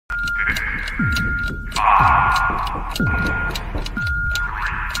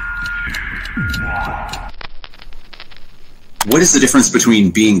What is the difference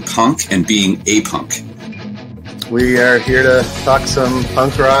between being punk and being a punk? We are here to talk some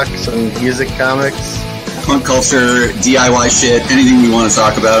punk rock, some music, comics, Punk culture, DIY shit, anything we want to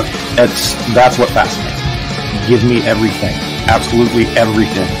talk about. That's what fascinates me. Give me everything. Absolutely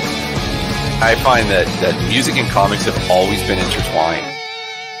everything. I find that music and comics have always been intertwined.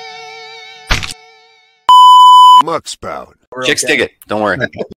 Muckspout. Chicks dig it. Don't worry.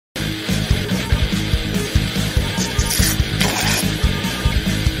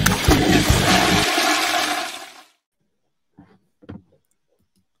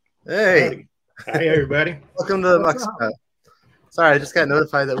 Hey. Hi, everybody. Welcome to the Muckspout. Sorry, I just got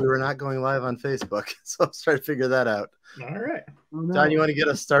notified that we were not going live on Facebook, so I was trying to figure that out. All right. John, you want to get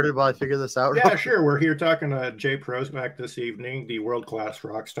us started while I figure this out? Yeah, sure. We're here talking to J Prozac this evening, the world-class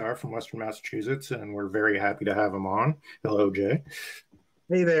rock star from Western Massachusetts, and we're very happy to have him on. Hello, Jay.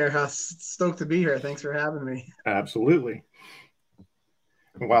 Hey there. Stoked to be here. Thanks for having me. Absolutely.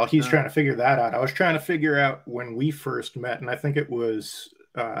 And while he's trying to figure that out, I was trying to figure out when we first met, and I think it was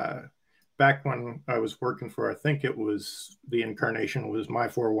back when I was working for, I think it was the incarnation was my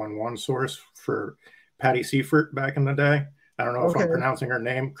 411 source for Patty Seifert back in the day. I don't know if I'm pronouncing her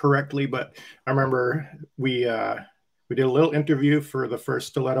name correctly, but I remember we did a little interview for the first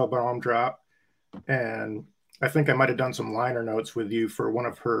Stiletto bomb drop, and I think I might have done some liner notes with you for one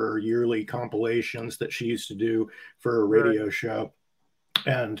of her yearly compilations that she used to do for a radio show.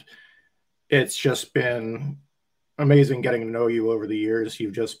 And it's just been amazing getting to know you over the years.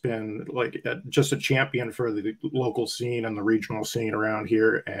 You've just been like just a champion for the local scene and the regional scene around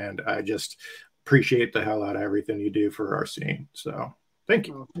here. And I just appreciate the hell out of everything you do for our scene. So thank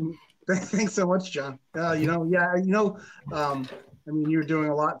you. Thanks so much, John. I mean, you're doing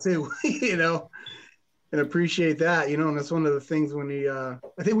a lot too, and appreciate that, and that's one of the things when I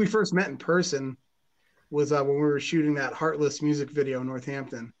think we first met in person was when we were shooting that Heartless music video in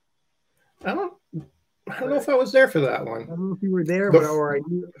Northampton. I don't know if I was there for that one. I don't know if you were there, or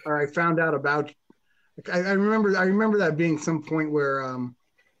I found out about. I remember that being some point where I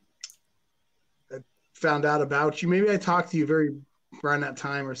found out about you. Maybe I talked to you around that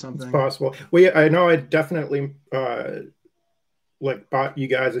time or something. It's possible. Well, I know I definitely bought you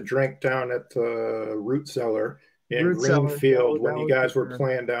guys a drink down at the Root Cellar in Greenfield when you guys were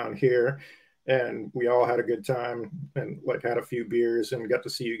playing down here. And we all had a good time and had a few beers and got to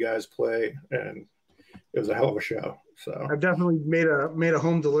see you guys play, and it was a hell of a show. So I've definitely made a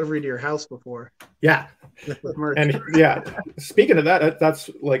home delivery to your house before. Yeah. And yeah, speaking of that, that's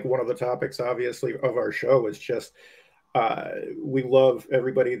one of the topics obviously of our show is just we love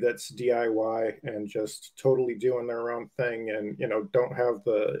everybody that's DIY and just totally doing their own thing and don't have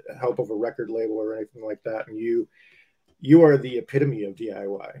the help of a record label or anything like that. And you are the epitome of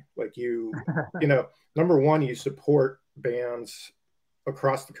DIY. Number one, you support bands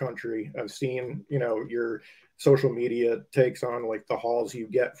across the country. I've seen, your social media takes on the hauls you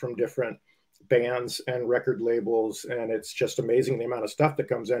get from different bands and record labels. And it's just amazing the amount of stuff that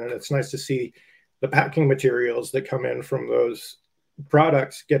comes in. And it's nice to see the packing materials that come in from those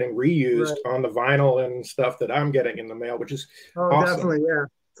products getting reused on the vinyl and stuff that I'm getting in the mail, which is awesome. Definitely. Yeah.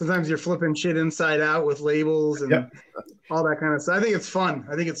 Sometimes you're flipping shit inside out with labels and all that kind of stuff. I think it's fun.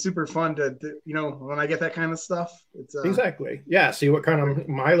 I think it's super fun to when I get that kind of stuff. It's exactly. Yeah. See what kind of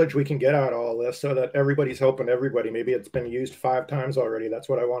mileage we can get out of all this so that everybody's helping everybody. Maybe it's been used 5 times already. That's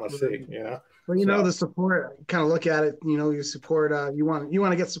what I want to see, Well, the support, kind of look at it, you support, you want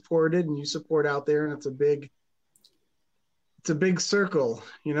to get supported and you support out there, and it's a big circle,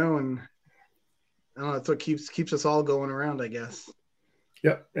 and I don't know, that's what keeps us all going around, I guess.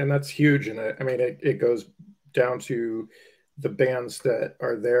 Yep, and that's huge. And it goes down to the bands that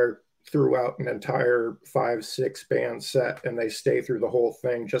are there throughout an entire 5-6 band set, and they stay through the whole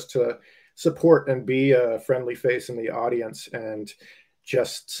thing just to support and be a friendly face in the audience and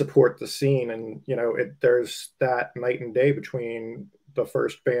just support the scene. And, there's that night and day between the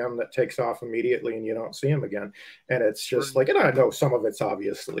first band that takes off immediately and you don't see them again. And it's just and I know some of it's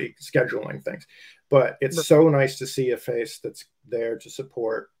obviously scheduling things, but it's so nice to see a face that's there to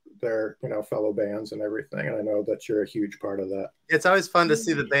support their, fellow bands and everything. And I know that you're a huge part of that. It's always fun to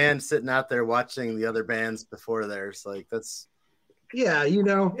see the band sitting out there watching the other bands before theirs. That's. Yeah.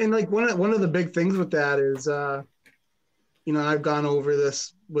 And one of the big things with that is, I've gone over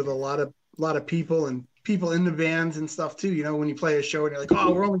this with a lot of people and people in the bands and stuff too. When you play a show and you're like,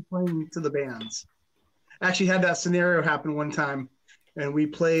 oh, we're only playing to the bands. I actually had that scenario happen one time, and we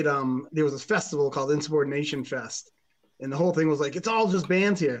played. There was a festival called Insubordination Fest, And the whole thing was like, it's all just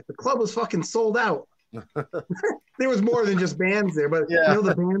bands here. The club was fucking sold out. There was more than just bands there, but Yeah.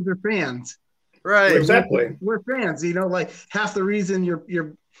 the bands are fans. Right. Exactly. We're fans, like half the reason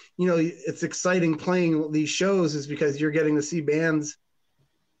you're it's exciting playing these shows is because you're getting to see bands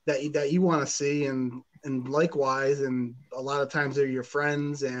that you want to see, and likewise, and a lot of times they're your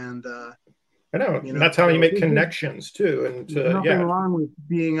friends, and I know, and that's how you make connections too. And nothing wrong with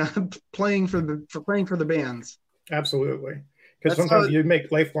being playing for the bands. Absolutely. Because sometimes you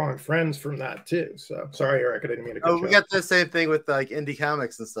make lifelong friends from that too. So sorry, Eric, I didn't mean to cut you off. We got the same thing with like indie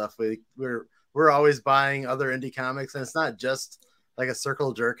comics and stuff. We're always buying other indie comics, and it's not just like a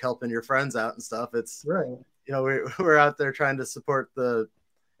circle jerk helping your friends out and stuff. It's right. We're out there trying to support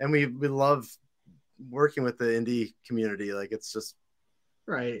and we love working with the indie community. Like it's just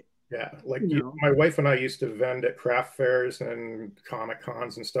right. Yeah, like my wife and I used to vend at craft fairs and comic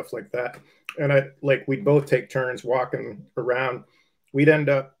cons and stuff like that. And we'd both take turns walking around. We'd end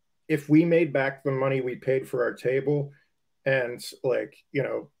up, if we made back the money we paid for our table and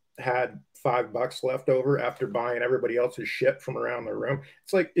had $5 left over after buying everybody else's shit from around the room,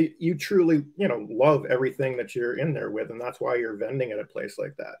 it's like you truly, love everything that you're in there with. And that's why you're vending at a place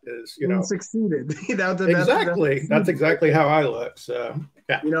like that is, succeeded. Exactly. That's exactly how I look. So,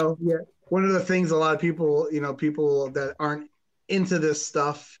 yeah. One of the things a lot of people, people that aren't into this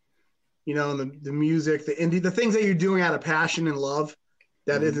stuff, the music, the indie, the things that you're doing out of passion and love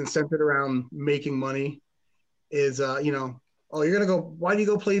that isn't centered around making money is, oh, you're going to go, why do you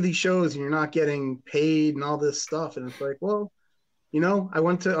go play these shows and you're not getting paid and all this stuff? And it's like, well, I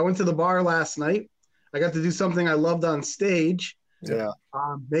went to the bar last night. I got to do something I loved on stage. Yeah.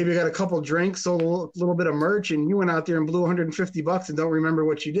 Maybe I got a couple drinks, sold a little bit of merch, and you went out there and blew $150 and don't remember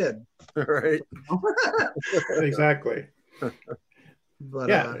what you did. Right. Exactly.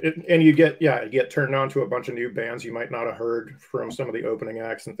 But, and you get turned on to a bunch of new bands you might not have heard from some of the opening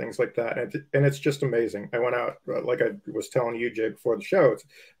acts and things like that. And it's just amazing. I went out, like I was telling you, Jay, before the show,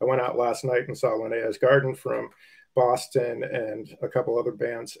 I went out last night and saw Linnea's Garden from Boston and a couple other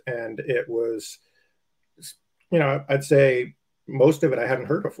bands. And it was, I'd say most of it I hadn't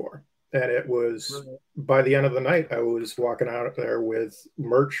heard before. And it was, by the end of the night, I was walking out there with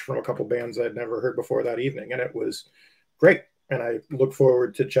merch from a couple bands I'd never heard before that evening. And it was great. And I look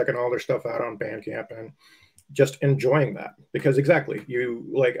forward to checking all their stuff out on Bandcamp and just enjoying that, because exactly,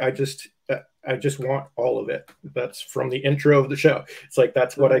 I just want all of it. That's from the intro of the show. It's like,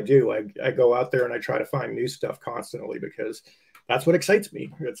 that's what I do. I go out there and I try to find new stuff constantly because that's what excites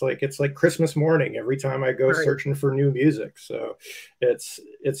me. It's like Christmas morning every time I go searching for new music. So it's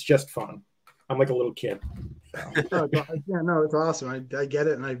just fun. I'm like a little kid. So. Yeah, no, it's awesome. I get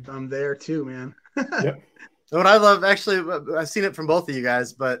it. And I'm there too, man. Yep. What I love, actually, I've seen it from both of you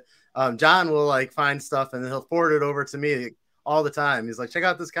guys, but John will find stuff and he'll forward it over to me all the time. He's like, check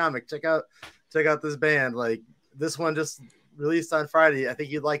out this comic, check out this band. Like, this one just released on Friday. I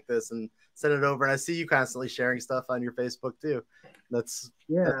think you'd like this, and send it over. And I see you constantly sharing stuff on your Facebook too. That's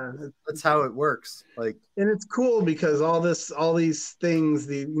how it works. And it's cool because all these things,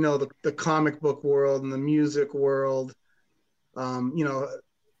 the comic book world and the music world,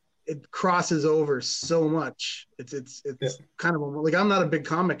 it crosses over so much. It's kind of like, I'm not a big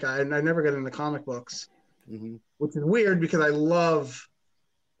comic guy and I never got into comic books, which is weird because I love,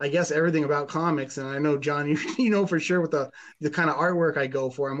 I guess, everything about comics. And I know, John, you know for sure with the kind of artwork I go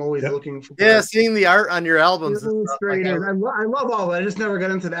for. I'm always looking for. Yeah, seeing the art on your albums. Illustrators. I love all that. I just never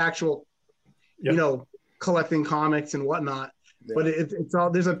got into the actual, collecting comics and whatnot. Yeah. But it's all,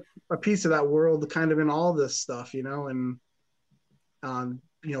 there's a piece of that world kind of in all this stuff, and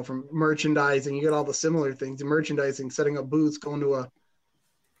from merchandising, you get all the similar things. Merchandising, setting up booths, going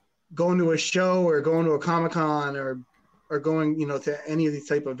to a show or going to a Comic-Con or going, to any of these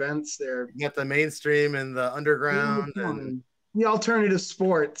type of events there. You got the mainstream and the underground and the alternative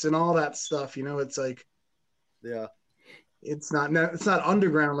sports and all that stuff. It's like, it's not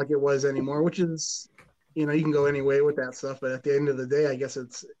underground like it was anymore, which is, you can go any way with that stuff. But at the end of the day, I guess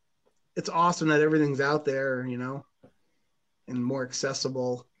it's awesome that everything's out there, and more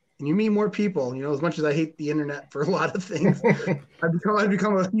accessible, and you meet more people. As much as I hate the internet for a lot of things, I've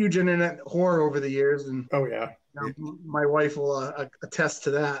become a huge internet whore over the years, and my wife will attest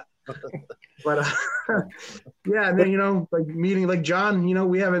to that. But and then like meeting like John,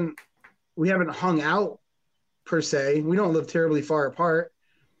 we haven't hung out per se. We don't live terribly far apart,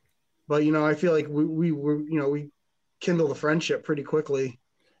 but I feel like we kindled a friendship pretty quickly.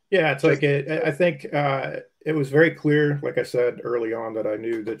 Yeah, it's like I think it was very clear, like I said early on, that I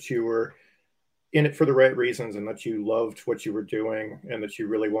knew that you were in it for the right reasons, and that you loved what you were doing, and that you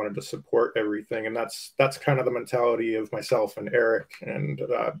really wanted to support everything. And that's kind of the mentality of myself and Eric and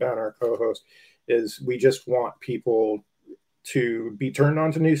Ben, our co-host, is we just want people to be turned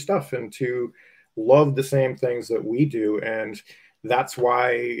on to new stuff and to love the same things that we do. And that's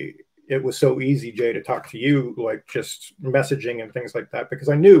why it was so easy, Jay, to talk to you, like just messaging and things like that, because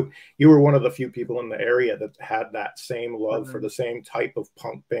I knew you were one of the few people in the area that had that same love for the same type of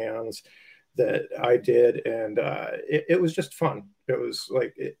punk bands that I did. And it was just fun. It was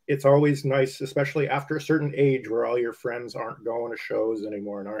like, it's always nice, especially after a certain age where all your friends aren't going to shows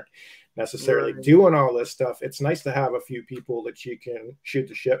anymore and aren't necessarily doing all this stuff. It's nice to have a few people that you can shoot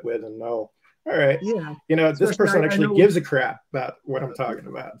the shit with and know, all right, Yeah. you know, this Especially, person I actually know- gives a crap about what I'm talking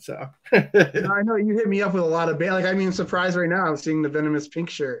about. So I know you hit me up with a lot of band. Like, I mean, I'm surprised right now I'm seeing the Venomous Pink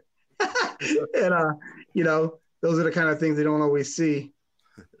shirt. And, you know, those are the kind of things they don't always see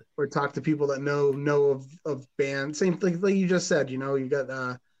or talk to people that know of bands. Same thing like you just said, you know, you got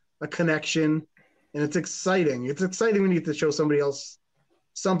a connection, and it's exciting. It's exciting when you get to show somebody else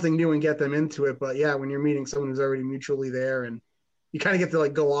something new and get them into it. But yeah, when you're meeting someone who's already mutually there, and you kind of get to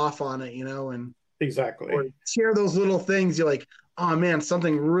like go off on it, you know, and exactly. or share those little things. You're like, oh man,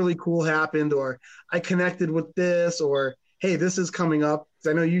 something really cool happened, or I connected with this, or hey, this is coming up. 'Cause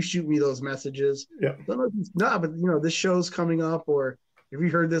I know you shoot me those messages. Yeah. Don't know if it's not, but you know, this show's coming up, or have you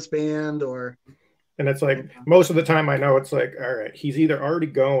heard this band, or And it's like most of the time I know it's like, all right, he's either already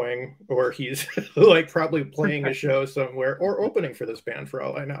going or he's like probably playing a show somewhere or opening for this band for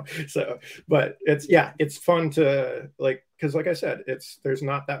all I know. So, but it's fun to like, because like I said, there's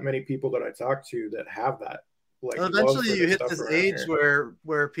not that many people that I talk to that have that. Like, well, eventually you hit this age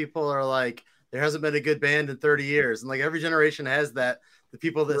where people are like, there hasn't been a good band in 30 years. And like every generation has that, the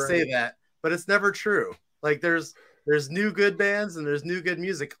people that say that, but it's never true. Like there's new good bands and there's new good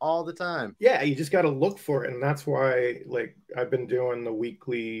music all the time. Yeah, you just got to look for it. And that's why, like, I've been doing the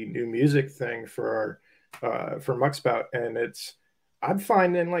weekly new music thing for for Muckspout. And I'm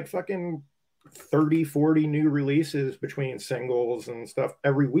finding like fucking 30, 40 new releases between singles and stuff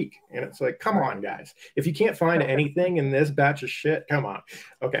every week. And it's like, come on, guys. If you can't find anything in this batch of shit, come on.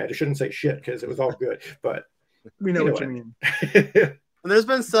 Okay, I shouldn't say shit because it was all good, but we know what you mean. And there's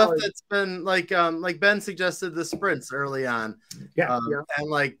been stuff that's been like Ben suggested the sprints early on. Yeah. And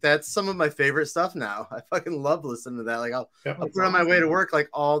like that's some of my favorite stuff now. I fucking love listening to that. Like I'll put it on my awesome. way to work like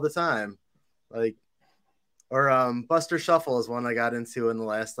all the time. Like or Buster Shuffle is one I got into in the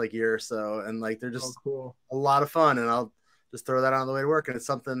last like year or so. And like they're just cool. a lot of fun. And I'll just throw that on the way to work. And it's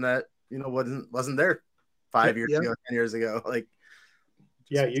something that, you know, wasn't there 5 years ago, 10 years ago. Like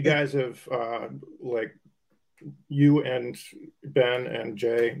yeah, you guys have like you and Ben and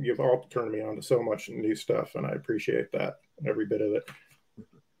Jay, you've all turned me on to so much new stuff, and I appreciate that, every bit of it.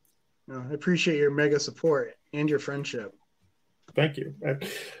 No, I appreciate your mega support and your friendship. Thank you.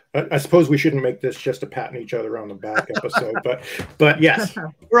 I suppose we shouldn't make this just a patting each other on the back episode, but yes,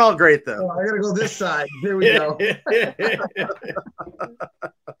 we're all great though. Oh, I gotta go this side. Here we go.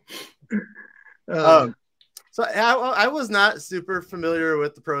 So I was not super familiar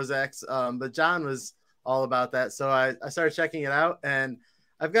with the Prozacs, but John was all about that. So I started checking it out, and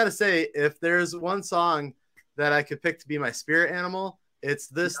I've got to say, if there's one song that I could pick to be my spirit animal, it's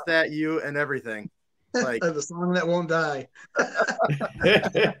This, That, You, and Everything. Like the song that won't die.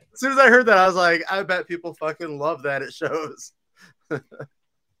 as soon as I heard that, I was like, I bet people fucking love that at shows.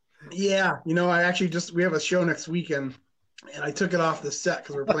 Yeah, you know, I actually we have a show next weekend, and I took it off the set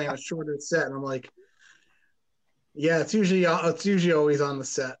because we're playing a shorter set, and I'm like, yeah, it's usually always on the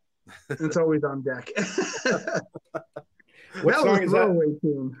set. It's always on deck. What song is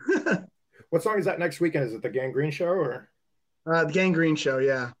that? What song is that next weekend? Is it the Gangrene show or? The Gangrene show,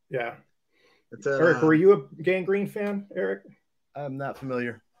 yeah. Yeah. It's, Eric, were you a Gangrene fan, Eric? I'm not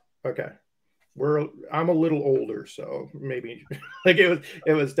familiar. Okay. I'm a little older, so maybe like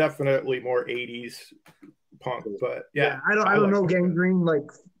it was definitely more 80s punk, but yeah. I don't know Gangrene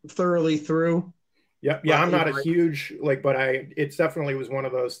like thoroughly through. Yeah, I'm not a huge but it definitely was one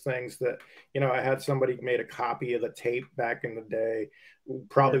of those things that, you know, I had somebody made a copy of the tape back in the day,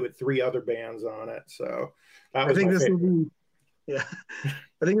 probably with 3 other bands on it. So that was I think this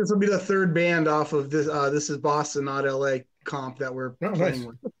will be the 3rd band off of this. This is Boston, not LA comp that we're playing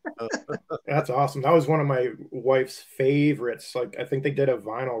with. That's awesome. That was one of my wife's favorites. Like I think they did a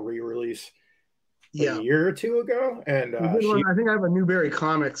vinyl re-release a year or 2 ago, and I think I have a Newberry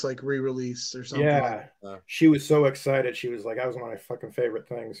Comics like re-release or something. Yeah, she was so excited. She was like, "That was one of my fucking favorite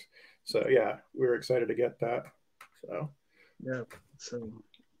things." So yeah, we were excited to get that. So yeah, so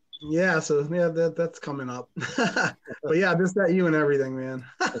Yeah, so yeah, that's coming up. But yeah, this, that, you, and everything, man.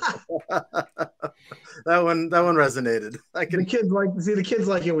 That one resonated. The kids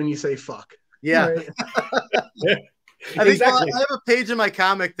like it when you say fuck. Yeah. Right? I think Exactly. I have a page in my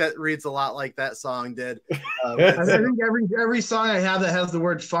comic that reads a lot like that song did. I think every song I have that has the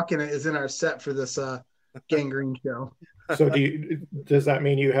word fuck in it is in our set for this Gangrene show. So does that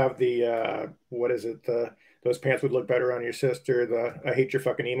mean you have the what is it, those pants would look better on your sister, the I hate your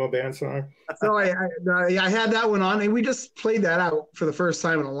fucking emo band song? So I had that one on, and we just played that out for the first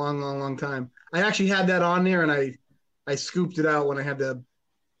time in a long time. I actually had that on there, and I scooped it out when I had to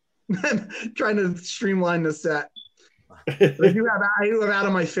trying to streamline the set. But I do have Out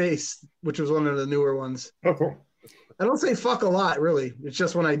of My Face, which was one of the newer ones. Oh, cool. I don't say fuck a lot, really. It's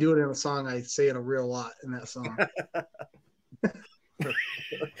just when I do it in a song, I say it a real lot in that song.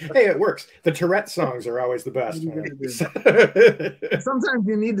 Hey, it works. The Tourette songs are always the best. Sometimes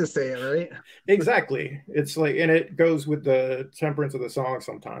you need to say it, right? Exactly. It's like, and it goes with the temperance of the song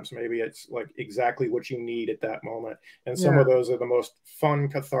sometimes. Maybe it's like exactly what you need at that moment. And some of those are the most fun,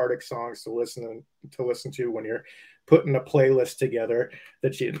 cathartic songs to listen to when you're putting a playlist together,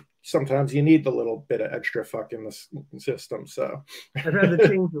 that sometimes you need the little bit of extra fuck in the system. So I've had to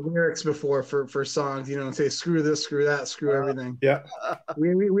change the lyrics before for songs, and say screw this, screw that, screw everything. Yeah.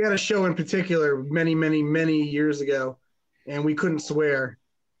 We had a show in particular many years ago, and we couldn't swear.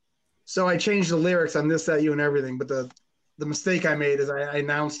 So I changed the lyrics on This, That, You, and Everything. But the mistake I made is I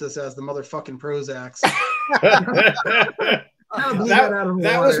announced this as the motherfucking Prozacs.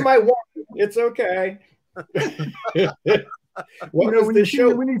 that was my one. It's okay. When you've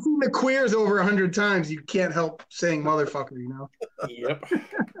seen the Queers over 100 times, you can't help saying motherfucker, Yep.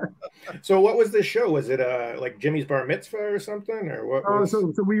 So what was this show? Was it like Jimmy's bar mitzvah or something, or what?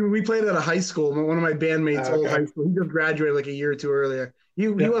 So we played at a high school. One of my bandmates' old high school. He just graduated like a year or two earlier. He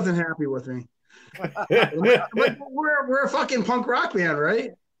wasn't happy with me. We're a fucking punk rock band,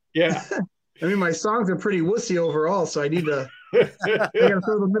 right? Yeah. I mean, my songs are pretty wussy overall, so I need to. I gotta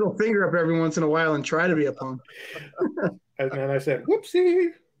throw the middle finger up every once in a while and try to be a punk. And then I said, "Whoopsie."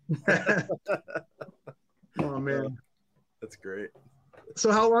 Oh man, that's great.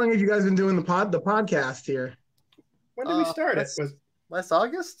 So, how long have you guys been doing the podcast here? When did we start it? Was last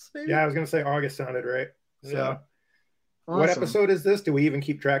August, maybe? Yeah, I was gonna say August sounded right. So, yeah. Awesome. What episode is this? Do we even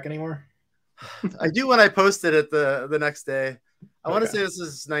keep track anymore? I do when I post it the next day. I want to say this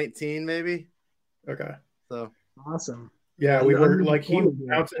is 19, maybe. Okay. So awesome. Yeah, we were like, he was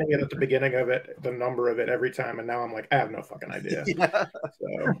announcing it at the beginning of it, the number of it every time, and now I'm like, I have no fucking idea. Yeah.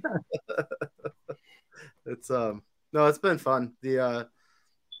 So it's no, it's been fun.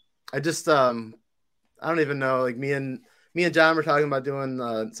 I just I don't even know. Like me and John were talking about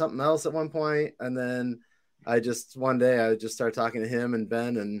doing something else at one point, and then one day I just started talking to him and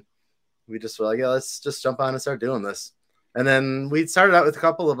Ben, and we just were like, yeah, let's just jump on and start doing this. And then we started out with a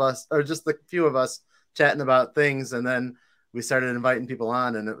couple of us, or just a few of us, chatting about things, and then we started inviting people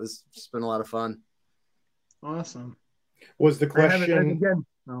on, and it's just been a lot of fun. Awesome. Was the question?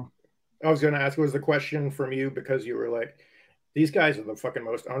 No. I was going to ask, was the question from you because you were like, these guys are the fucking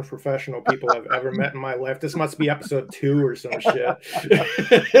most unprofessional people I've ever met in my life. This must be episode 2 or some shit.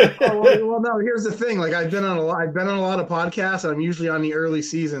 well, no. Here's the thing. Like I've been on a lot of podcasts, and I'm usually on the early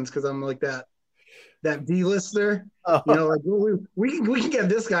seasons because I'm like that D-lister. Like we can get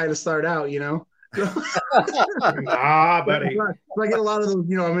this guy to start out. Nah, buddy. I get a lot of those.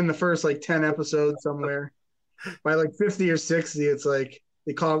 I'm in the first like 10 episodes somewhere. By like 50 or 60, it's like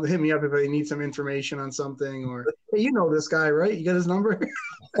they hit me up if they need some information on something, or hey, this guy, right? You got his number?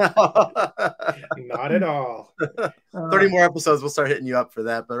 Not at all. 30 more episodes, we'll start hitting you up for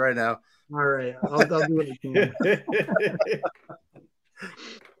that. But right now, all right, I'll do what I can.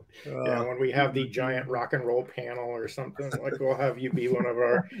 Yeah, when we have the giant rock and roll panel or something, like we'll have you be one of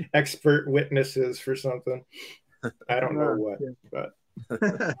our expert witnesses for something. I don't know what, but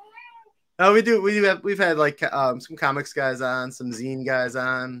no, we've had like some comics guys on, some zine guys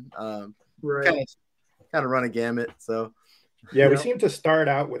on, right? Kind of run a gamut. So yeah, we seem to start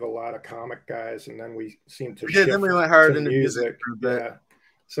out with a lot of comic guys, and then we seem to shift then we went hard into music. For a bit. Yeah,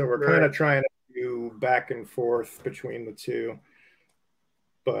 so we're kind of trying to do back and forth between the two.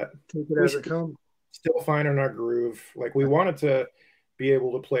 But we're still finding our groove. Like we wanted to be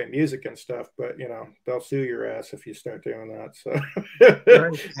able to play music and stuff, but they'll sue your ass if you start doing that. So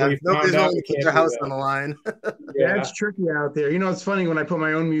nobody's willing to put their house on the line. Yeah, it's tricky out there. It's funny when I put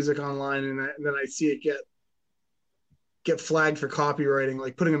my own music online and then I see it get flagged for copywriting,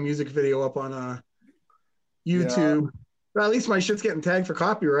 like putting a music video up on YouTube. But at least my shit's getting tagged for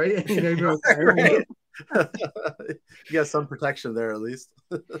copyright. You got some protection there at least.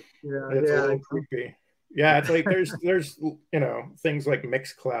 It's a little creepy. Yeah, it's like there's things like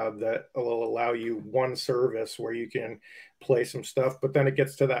Mixcloud that will allow you one service where you can play some stuff, but then it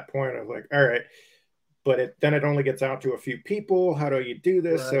gets to that point of like, all right, but then it only gets out to a few people. How do you do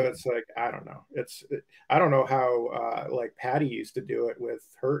this? Right. So it's like, I don't know. I don't know how like Patty used to do it with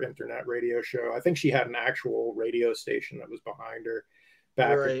her internet radio show. I think she had an actual radio station that was behind her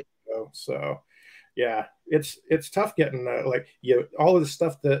back ago. So yeah, it's tough getting all of the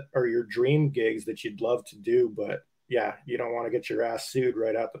stuff that are your dream gigs that you'd love to do, but yeah, you don't want to get your ass sued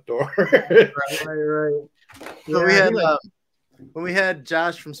right out the door. right. So we had when we had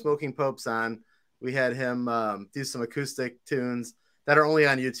Josh from Smoking Popes on, we had him do some acoustic tunes that are only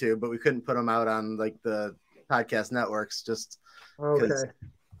on YouTube, but we couldn't put them out on like the podcast networks just because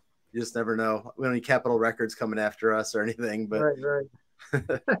you just never know. We don't need Capitol Records coming after us or anything, but right.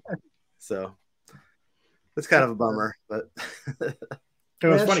 So it's kind of a bummer, but it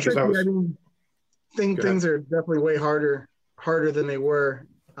was funny because things are definitely way harder than they were,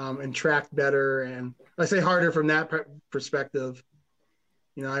 and tracked better. And I say harder from that perspective.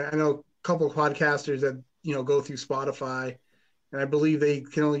 I know a couple of podcasters that go through Spotify, and I believe they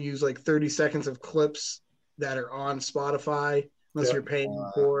can only use like 30 seconds of clips that are on Spotify unless you're paying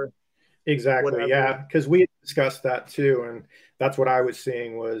for. Exactly. Whatever. Yeah. Because we discussed that too. And that's what I was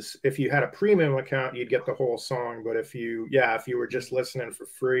seeing was if you had a premium account, you'd get the whole song. But if you were just listening for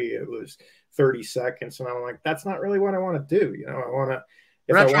free, it was 30 seconds. And I'm like, that's not really what I want to do. I want to,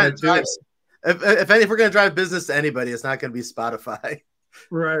 if we're going to drive business to anybody, it's not going to be Spotify.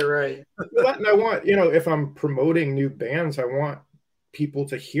 Right. And I want, if I'm promoting new bands, I want people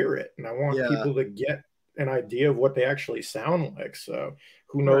to hear it. And I want people to get an idea of what they actually sound like. So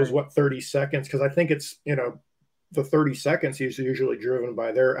who knows what 30 seconds, because I think it's, the 30 seconds is usually driven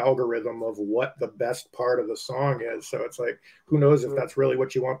by their algorithm of what the best part of the song is. So it's like, who knows if that's really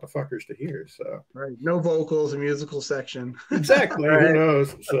what you want the fuckers to hear. So no vocals, a musical section. Exactly. Who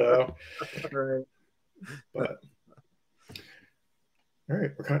knows? So but all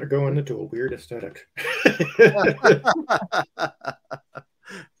right, we're kind of going into a weird aesthetic.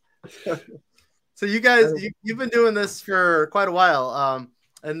 So you guys, you've been doing this for quite a while.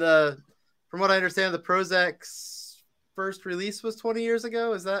 And from what I understand, the Prozacs first release was 20 years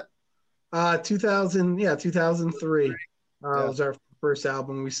ago. Is that? 2003 was our first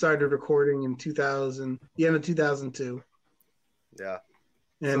album. We started recording in the end of 2002. Yeah.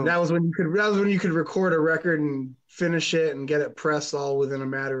 And that was when you could record a record and finish it and get it pressed all within a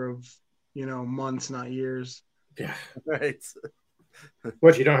matter of, months, not years. Yeah. Right.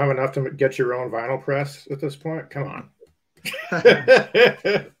 What, you don't have enough to get your own vinyl press at this point? Come on.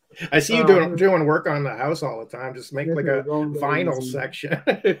 I see you doing work on the house all the time. Just make like a vinyl section.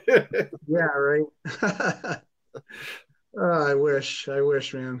 Yeah, right. I wish,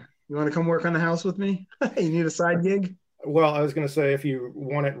 man. You want to come work on the house with me? You need a side gig? Well, I was going to say, if you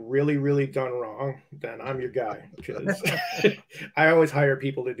want it really, really done wrong, then I'm your guy. Because I always hire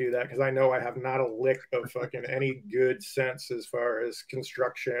people to do that because I know I have not a lick of fucking any good sense as far as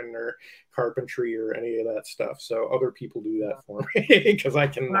construction or carpentry or any of that stuff. So other people do that for me because I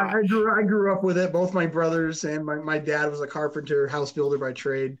cannot. I grew up with it. Both my brothers and my dad was a carpenter, house builder by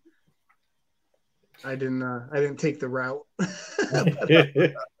trade. I didn't take the route.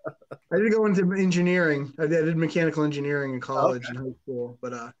 I did go into engineering. I did mechanical engineering in college and high school,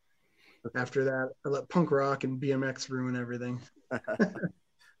 but after that, I let punk rock and BMX ruin everything.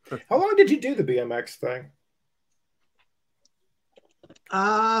 How long did you do the BMX thing?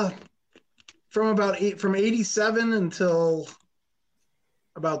 From 87 until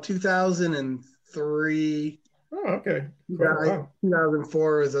about 2003. Oh, okay. Wow.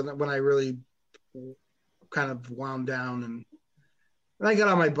 2004 is when I really kind of wound down and I got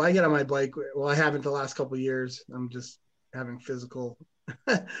on my bike. Well, I haven't the last couple of years. I'm just having physical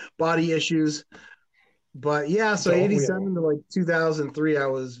body issues. But yeah, so 87 to like 2003, I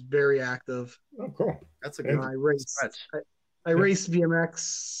was very active. Oh, cool. That's a good I raced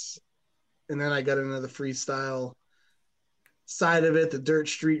BMX, and then I got into the freestyle side of it, the dirt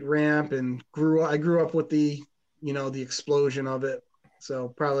street ramp, and I grew up with the explosion of it. So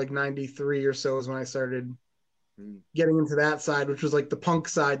probably like 93 or so is when I started getting into that side, which was like the punk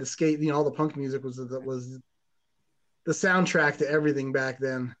side, the skate, all the punk music was the soundtrack to everything back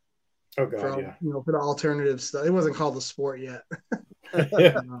then. Oh god, for the alternative stuff. It wasn't called the sport yet.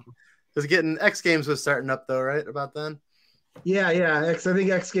 Because getting X Games was starting up though, right? About then. Yeah. I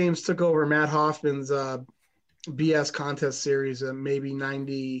think X Games took over Matt Hoffman's BS contest series, maybe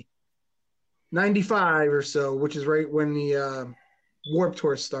 95 or so, which is right when the Warped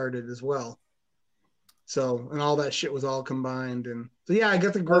Tour started as well. So, and all that shit was all combined. And so, yeah, I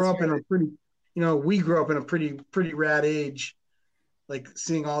got to grow up in a pretty, we grew up in a pretty rad age, like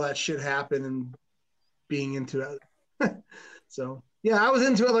seeing all that shit happen and being into it. So, yeah, I was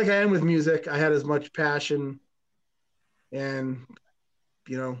into it like I am with music. I had as much passion and,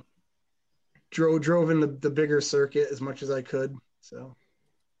 drove in the bigger circuit as much as I could. So.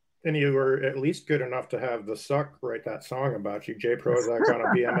 And you were at least good enough to have the Suck write that song about you, J Prozac on a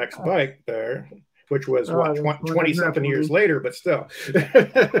BMX bike there, which was 20-something years later, but still.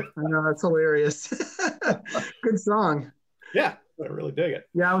 I know, that's hilarious. Good song. Yeah, I really dig it.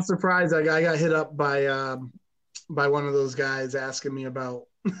 Yeah, I was surprised. I got hit up by one of those guys asking me about,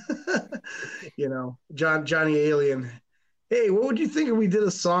 Johnny Alien. Hey, what would you think if we did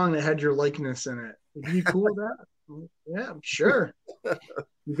a song that had your likeness in it? Would you be cool with that? Yeah, sure.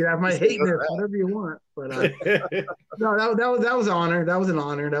 You can have my hateness, whatever you want. But no, that was an honor. That was an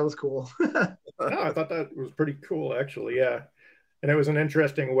honor. That was cool. No, I thought that was pretty cool, actually. Yeah, and it was an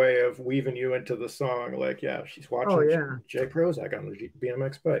interesting way of weaving you into the song. Like, yeah, she's watching J Prozac on the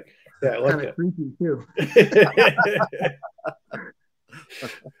BMX bike. Yeah, I liked it. Creepy too.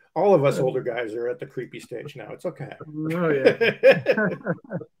 All of us older guys are at the creepy stage now. It's okay. Oh yeah.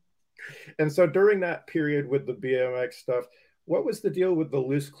 And so during that period with the BMX stuff, what was the deal with the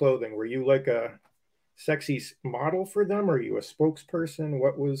loose clothing? Were you like a sexy model for them? Or are you a spokesperson?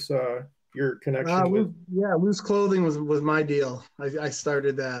 What was your connection with? Yeah, loose clothing was my deal. I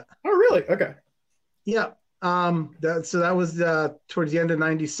started that. Oh, really? Okay. Yeah. That was towards the end of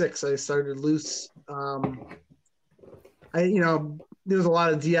 '96. I started loose. There was a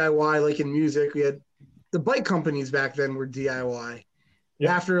lot of DIY, like in music. We had the bike companies back then were DIY.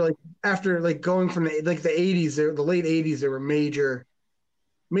 Yeah. After going from the 80s, the late 80s, there were major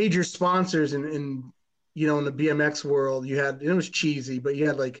sponsors in the BMX world. You had, it was cheesy, but you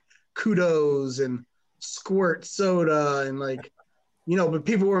had like Kudos and Squirt Soda and but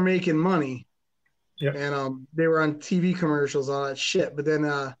people were making money. Yeah. And they were on TV commercials, all that shit. But then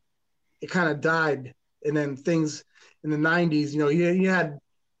it kind of died. And then things in the 90s, you had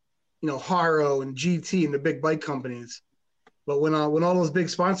Haro and GT and the big bike companies. But when all those big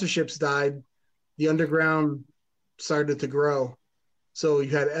sponsorships died, the underground started to grow. So you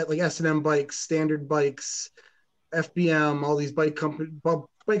had like S&M bikes, Standard bikes, FBM, all these bike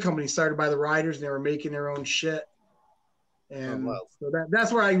companies started by the riders, and they were making their own shit. And so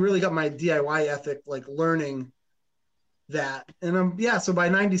that's where I really got my DIY ethic, like learning that. And so by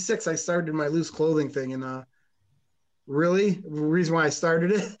 '96 I started my loose clothing thing, and really the reason why I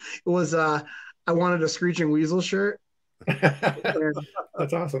started it was I wanted a Screeching Weasel shirt.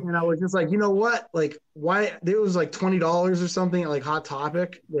 That's awesome. And I was just like, you know what? Like, why? It was like $20 or something at like Hot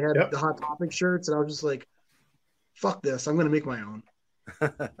Topic. They had the Hot Topic shirts, and I was just like, fuck this. I'm going to make my own.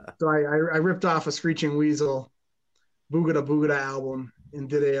 So I ripped off a Screeching Weasel Boogada Boogada album and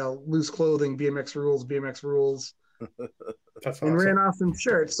did a loose clothing BMX rules. That's awesome. And ran off some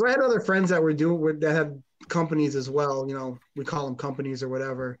shirts. So I had other friends that were that had companies as well. We call them companies or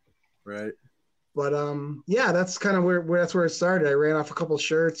whatever. Right. But that's kind of where it started. I ran off a couple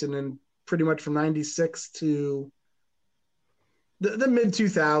shirts, and then pretty much from '96 to the mid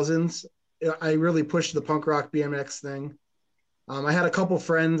 2000s, I really pushed the punk rock BMX thing. I had a couple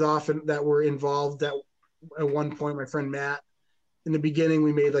friends that were involved at one point. My friend Matt. In the beginning,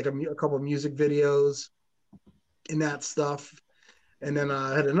 we made like a couple of music videos and that stuff. And then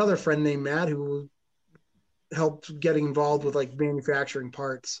I had another friend named Matt who helped getting involved with like manufacturing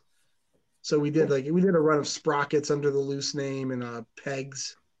parts. So we did a run of sprockets under the loose name and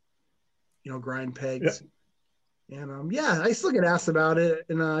pegs, grind pegs. Yeah. And I still get asked about it.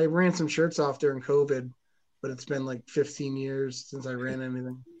 And I ran some shirts off during COVID, but it's been like 15 years since I ran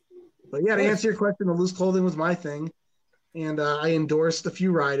anything. But yeah, to answer your question, the loose clothing was my thing. And I endorsed a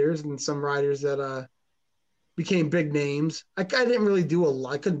few riders and some riders that became big names. I didn't really do a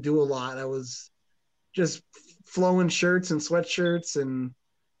lot. I couldn't do a lot. I was just flowing shirts and sweatshirts and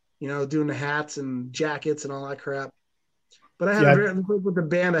doing the hats and jackets and all that crap. But I had with the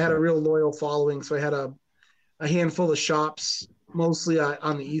band, I had a real loyal following. So I had a handful of shops, mostly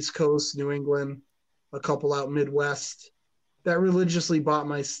on the East Coast, New England, a couple out Midwest, that religiously bought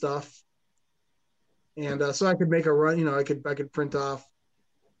my stuff. And so I could make a run, I could print off,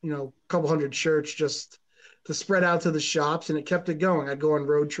 a couple hundred shirts just to spread out to the shops, and it kept it going. I'd go on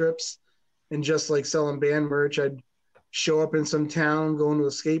road trips and just like selling band merch. I'd show up in some town, going to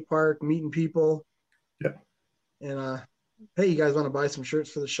a skate park, meeting people. Yeah. And hey, you guys want to buy some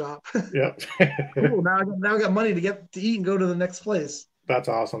shirts for the shop? Yeah. Cool. Now I got money to get to eat and go to the next place. That's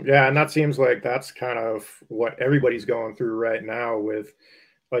awesome. Yeah, and that seems like that's kind of what everybody's going through right now with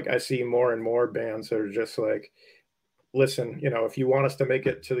like I see more and more bands that are just like, listen, if you want us to make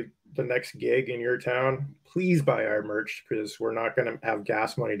it to the next gig in your town, please buy our merch because we're not going to have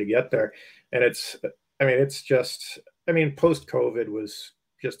gas money to get there. And it's just, post COVID was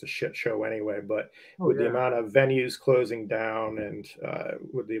just a shit show anyway, but with the amount of venues closing down and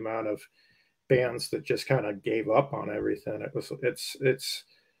with the amount of bands that just kind of gave up on everything, it's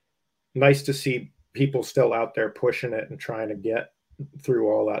nice to see people still out there pushing it and trying to get through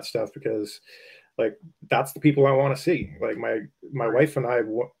all that stuff, because like that's the people I want to see. Like my wife and I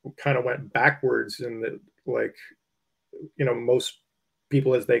kind of went backwards in the, like, most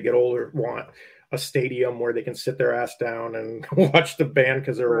people as they get older want a stadium where they can sit their ass down and watch the band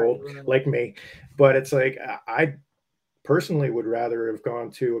because they're old, like me. But it's like, I personally would rather have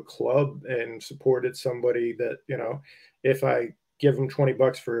gone to a club and supported somebody that, if I give them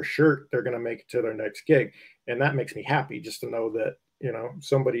 $20 for a shirt, they're going to make it to their next gig. And that makes me happy just to know that,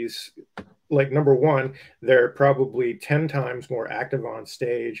 somebody's like, number one, they're probably 10 times more active on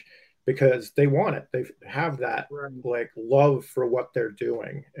stage because they want it. They have that like love for what they're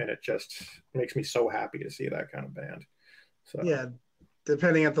doing. And it just makes me so happy to see that kind of band. So yeah,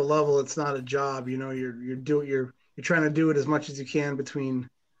 depending at the level, it's not a job, you're trying to do it as much as you can between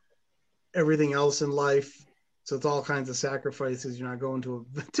everything else in life. So it's all kinds of sacrifices. You're not going to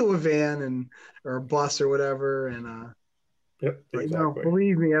a van or a bus or whatever. And yep, exactly.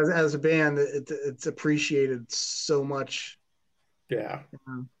 Believe me, as a band, it's appreciated so much. Yeah.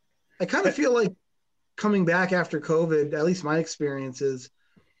 I kind of feel like coming back after COVID, at least my experiences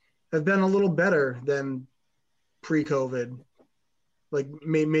have been a little better than pre-COVID. Like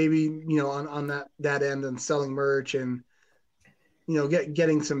maybe, on that end and selling merch and,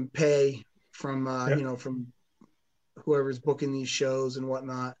 getting some pay from, from whoever's booking these shows and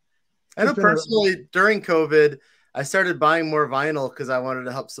whatnot. I know personally during COVID, I started buying more vinyl because I wanted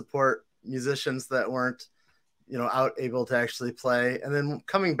to help support musicians that weren't, out able to actually play. And then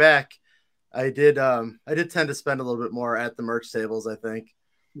coming back, I did tend to spend a little bit more at the merch tables, I think.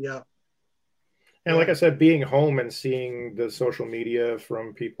 Yeah. And like I said, being home and seeing the social media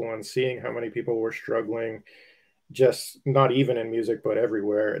from people and seeing how many people were struggling, just not even in music, but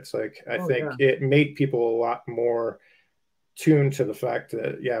everywhere. It's like, I think it made people a lot more tuned to the fact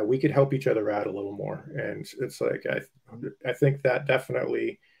that, we could help each other out a little more. And it's like, I think that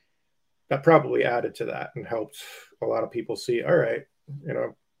probably added to that and helped a lot of people see, all right,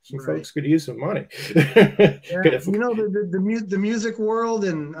 some folks could use some money. The music world,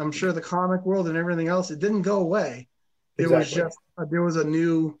 and I'm sure the comic world and everything else, it didn't go away. It was just, there was a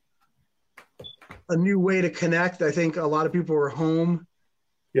new way to connect. I think a lot of people were home.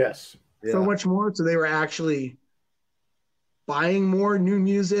 Yes. So much more. So they were actually buying more new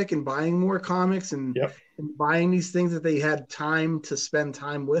music and buying more comics and buying these things that they had time to spend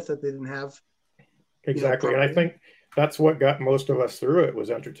time with that they didn't have. Exactly. And I think that's what got most of us through it was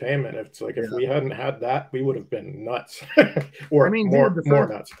entertainment. It's like, if we hadn't had that, we would have been nuts or more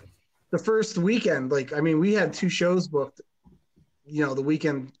nuts. The first weekend, we had 2 shows booked, the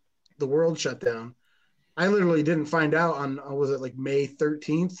weekend the world shut down. I literally didn't find out on, was it like May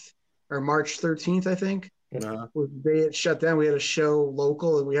 13th or March 13th, I think. Was the day it shut down. We had a show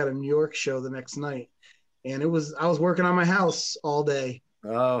local and we had a New York show the next night. And I was working on my house all day.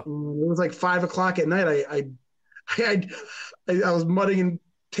 Oh, it was like 5:00 at night. I was mudding and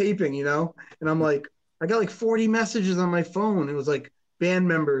taping, and I'm like, I got like 40 messages on my phone. It was like band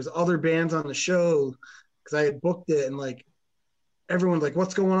members, other bands on the show, because I had booked it, and like everyone's like,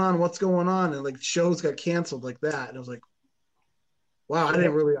 what's going on? And like shows got canceled like that. And I was like, wow, I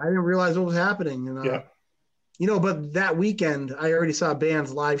didn't realize what was happening. But that weekend I already saw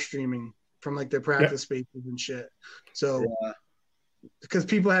bands live streaming from like their practice spaces and shit. So because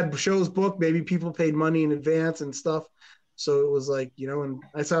people had shows booked, maybe people paid money in advance and stuff. So it was like, and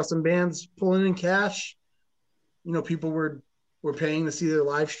I saw some bands pulling in cash. People were paying to see their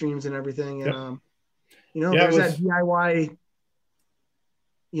live streams and everything. And, there's that DIY,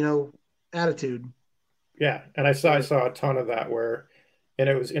 attitude. Yeah. And I saw a ton of that and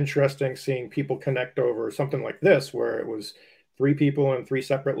it was interesting seeing people connect over something like this, where it was 3 people in 3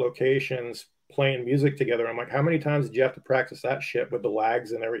 separate locations playing music together. I'm like, how many times did you have to practice that shit with the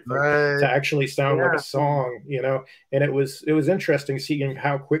lags and everything to actually sound like a song, And it was interesting seeing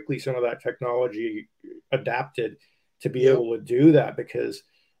how quickly some of that technology adapted to be able to do that, because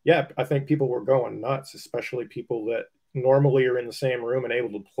I think people were going nuts, especially people that normally are in the same room and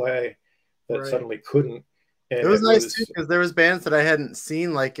able to play that suddenly couldn't. And it was nice too, because there was bands that I hadn't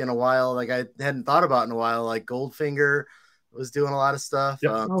seen like in a while, like I hadn't thought about in a while, like Goldfinger was doing a lot of stuff. He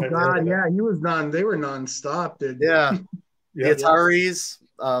was they were nonstop, dude. The Ataris,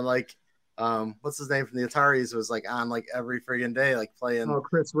 what's his name from the Ataris was like on like every friggin' day, like playing. Oh,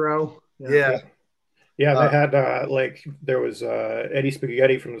 Chris Rowe. Yeah. Yeah, they had there was Eddie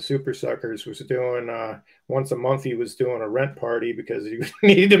Spaghetti from the Super Suckers was doing once a month. He was doing a rent party because he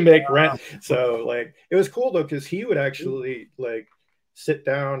needed to make rent. So like it was cool though because he would actually like sit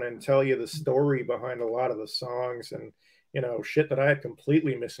down and tell you the story behind a lot of the songs and shit that I had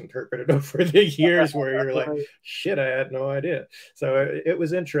completely misinterpreted over the years. Where you're like, shit, I had no idea. So it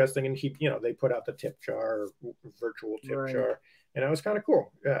was interesting, and they put out the tip jar, virtual tip jar. And it was kind of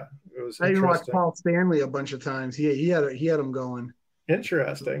cool. Yeah, it was. I even watched Paul Stanley a bunch of times. He had him going.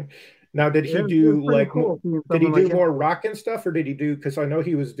 Interesting. Now, did he do cool did he do more rock and stuff, or did he do? Because I know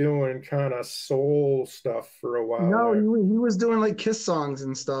he was doing kind of soul stuff for a while. No, he was doing like Kiss songs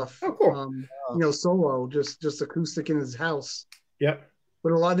and stuff. Oh, cool. Solo, just acoustic in his house. Yep.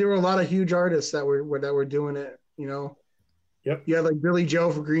 But there were a lot of huge artists that were doing it. Yep. Yeah, like Billy Joe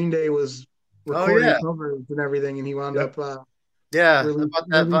for Green Day was recording covers and everything, and he wound up. About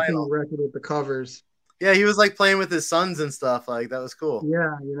that vinyl record with the covers. Yeah, he was like playing with his sons and stuff. Like that was cool.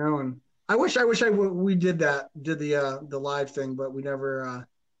 Yeah, and I wish we did the live thing, but we never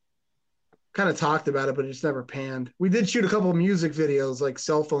kind of talked about it, but it just never panned. We did shoot a couple of music videos, like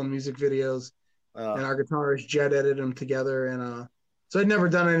cell phone music videos, and our guitarist Jed edited them together, and so I'd never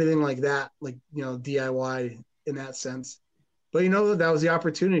done anything like that, like DIY in that sense. But that was the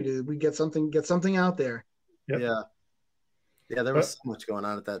opportunity. We get something out there. Yep. Yeah, there was so much going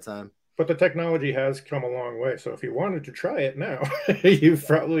on at that time. But the technology has come a long way. So if you wanted to try it now, you've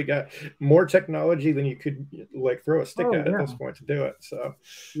probably got more technology than you could like throw a stick at this point to do it. So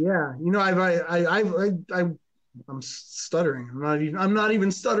yeah, I'm stuttering. I'm not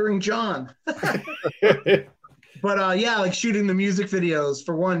even stuttering, John. But like shooting the music videos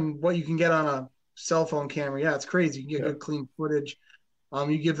for one, what you can get on a cell phone camera. Yeah, it's crazy. You get good clean footage.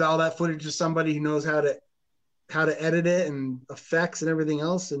 You give all that footage to somebody who knows how to edit it and effects and everything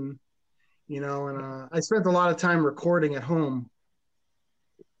else. And, I spent a lot of time recording at home,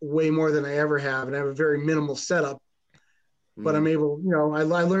 way more than I ever have. And I have a very minimal setup, but I'm able, I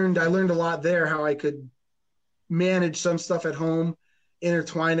learned a lot there, how I could manage some stuff at home,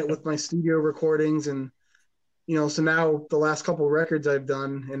 intertwine it with my studio recordings. And, so now the last couple of records I've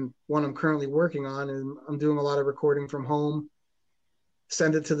done and one I'm currently working on, and I'm doing a lot of recording from home.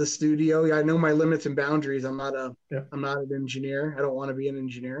 Send it to the studio. I know my limits and boundaries. I'm not an engineer. I don't want to be an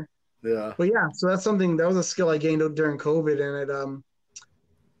engineer. Yeah. But so that's something that was a skill I gained during COVID, and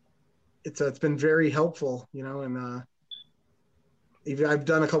it's been very helpful, and I've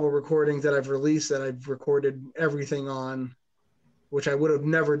done a couple of recordings that I've released that I've recorded everything on, which I would have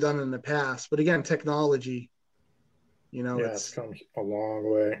never done in the past. But again, technology, it's come a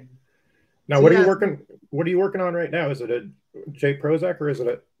long way. Now, what are you working on right now? Is it a J Prozac or is it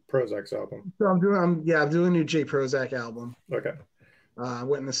a Prozacs album? So I'm doing a new J Prozac album. Okay. I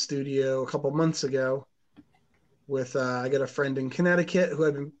went in the studio a couple months ago with I got a friend in Connecticut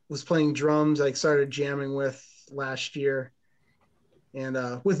who was playing drums. I started jamming with last year, and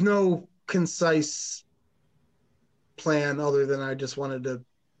with no concise plan other than I just wanted to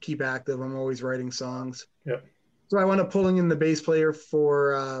keep active. I'm always writing songs. Yep. So I wound up pulling in the bass player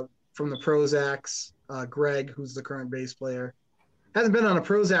from the Prozacs, Greg, who's the current bass player. Hasn't been on a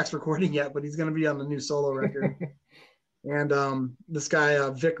Prozacs recording yet, but he's going to be on the new solo record. And this guy,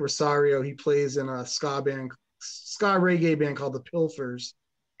 Vic Rosario, he plays in a ska reggae band called the Pilfers.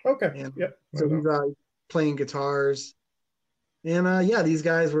 Okay. And yep. So he's playing guitars. And these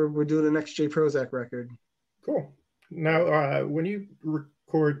guys we're doing the next J Prozac record. Cool. Now, when you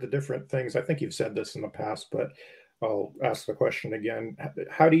record the different things, I think you've said this in the past, but I'll ask the question again.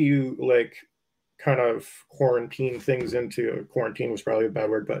 How do you kind of quarantine things into quarantine was probably a bad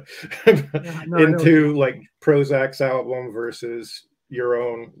word, but into like Prozac's album versus your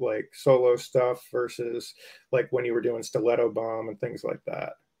own like solo stuff versus like when you were doing Stiletto Bomb and things like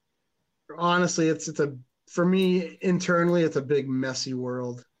that? Honestly, for me internally, it's a big messy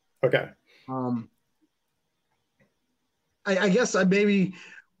world. Okay. I guess maybe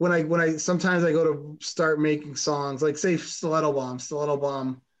when I sometimes I go to start making songs, like say Stiletto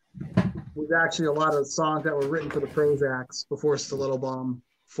Bomb was actually a lot of songs that were written for the Prozacs before Stiletto Bomb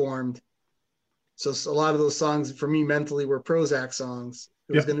formed. So a lot of those songs for me mentally were Prozac songs.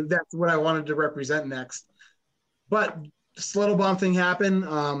 That's what I wanted to represent next. But the Stiletto Bomb thing happened.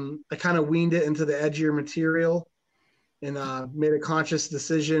 I kind of weaned it into the edgier material and made a conscious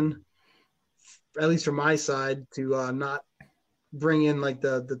decision, at least from my side, to not bring in like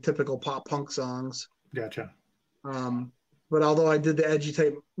the typical pop punk songs. Gotcha. But although I did the edgy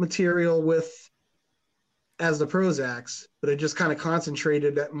type material with as the Prozacs, but I just kind of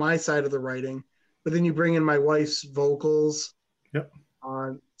concentrated at my side of the writing. But then you bring in my wife's vocals. Yep.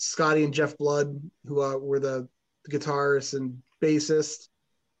 Scotty and Jeff Blood, who were the guitarist and bassist.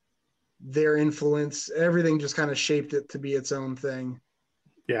 Their influence, everything just kind of shaped it to be its own thing.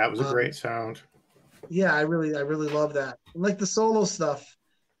 Yeah, it was a great sound. Yeah, I really love that. And like the solo stuff,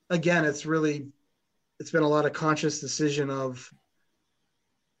 again, it's been a lot of conscious decision of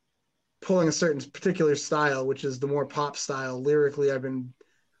pulling a certain particular style, which is the more pop style. Lyrically, I've been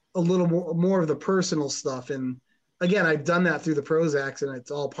a little more of the personal stuff. And again, I've done that through the Prozacs, and it's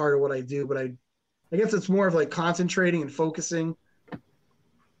all part of what I do. But I guess it's more of like concentrating and focusing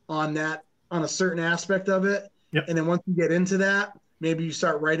on that, on a certain aspect of it. Yep. And then once you get into that, maybe you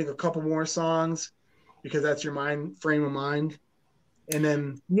start writing a couple more songs because that's your frame of mind. And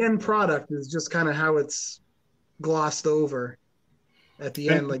then the end product is just kind of how it's glossed over at the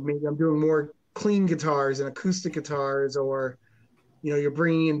end. Like maybe I'm doing more clean guitars and acoustic guitars, or, you're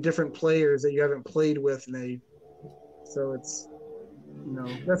bringing in different players that you haven't played with. So it's,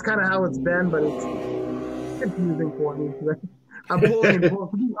 that's kind of how it's been, but it's confusing for me. I'm pulling, to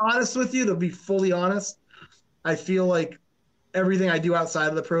be honest with you, to be fully honest, I feel like everything I do outside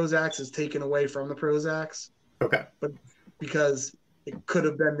of the Prozacs is taken away from the Prozacs. Okay. But because it could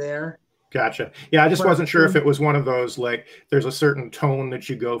have been there. Gotcha. Yeah, I just wasn't sure if it was one of those, like, there's a certain tone that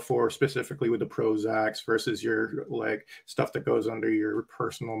you go for specifically with the Prozacs versus your, like, stuff that goes under your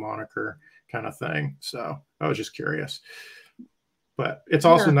personal moniker kind of thing. So I was just curious. But it's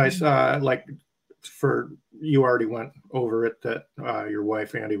also nice, like, for you already went over it, that your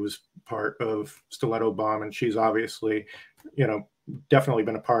wife, Andy, was part of Stiletto Bomb, and she's obviously, definitely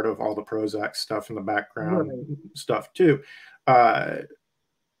been a part of all the Prozac stuff in the background stuff, too.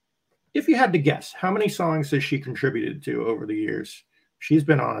 If you had to guess, how many songs has she contributed to over the years? She's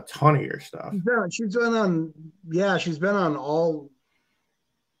been on a ton of your stuff. She's been on all.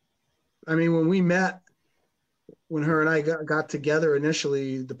 I mean, when we met, when her and I got together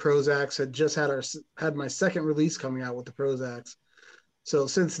initially, the Prozacs had just had my second release coming out with the Prozacs. So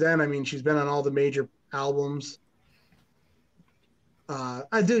since then, I mean, she's been on all the major albums.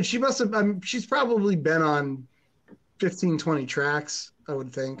 She must have. She's probably been on 15, 20 tracks, I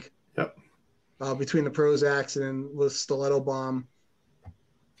would think. Yep. Between the Prozacs and with Stiletto Bomb,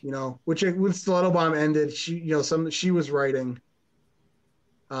 which when Stiletto Bomb ended, she was writing.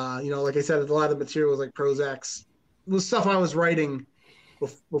 Like I said, a lot of the material was like Prozacs. It was stuff I was writing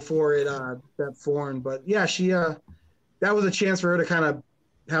before it that formed. But yeah, that was a chance for her to kind of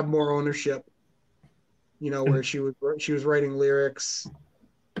have more ownership. Where she was writing lyrics.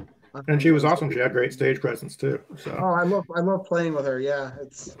 And she was awesome. She had great stage presence too. So. Oh, I love playing with her. Yeah,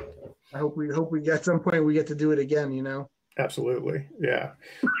 I hope we at some point we get to do it again. Absolutely, yeah.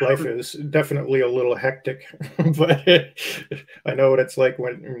 Life is definitely a little hectic, but I know what it's like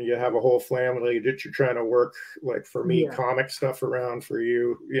when you have a whole family that you're trying to work. Like for me, comic stuff around, for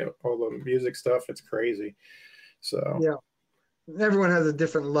you, all the music stuff. It's crazy. So yeah, everyone has a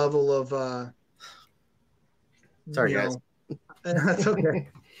different level of. Sorry, guys. That's okay.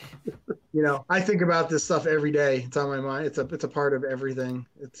 I think about this stuff every day. It's on my mind. It's a part of everything.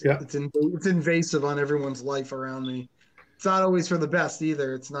 It's invasive on everyone's life around me. It's not always for the best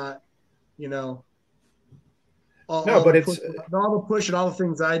either. It's not, all the push and all the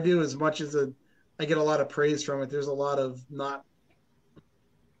things I do, as much as I get a lot of praise from it. There's a lot of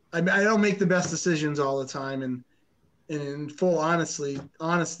I don't make the best decisions all the time, and in full honesty,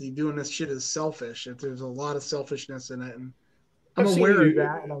 doing this shit is selfish. There's a lot of selfishness in it, and I'm aware of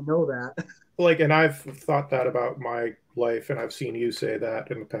that, and I know that. And I've thought that about my life, and I've seen you say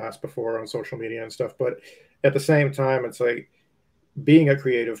that in the past before on social media and stuff. But at the same time, it's like, being a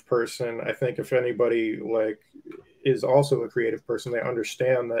creative person, I think if anybody is also a creative person, they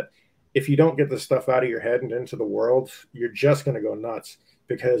understand that if you don't get the stuff out of your head and into the world, you're just going to go nuts,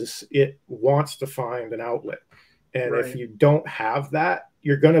 because it wants to find an outlet. And if you don't have that,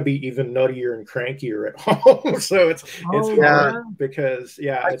 you're going to be even nuttier and crankier at home. So it's hard because,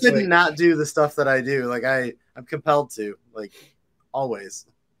 I couldn't not do the stuff that I do. Like I'm compelled to, always.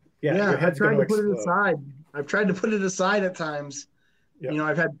 Yeah. I've tried to put it aside. I've tried to put it aside at times. Yep.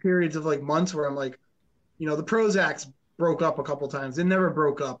 I've had periods of months where I'm the Prozacs broke up a couple times. It never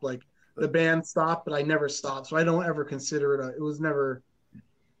broke up. The band stopped, but I never stopped. So I don't ever consider it. It was never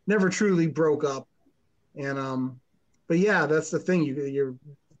truly broke up. And but yeah, that's the thing. You're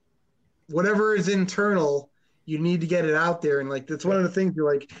whatever is internal, you need to get it out there. And that's one of the things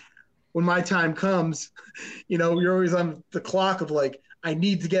you're when my time comes, you're always on the clock of I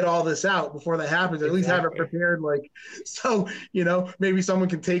need to get all this out before that happens. At least have it prepared, like, so, you know, maybe someone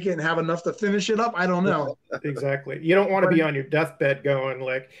can take it and have enough to finish it up. I don't know. Exactly. You don't want to be on your deathbed going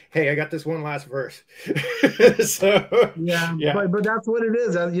like, hey, I got this one last verse. So yeah. But that's what it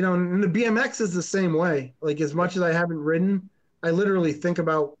is. You know, and the BMX is the same way. Like, as much as I haven't ridden, I literally think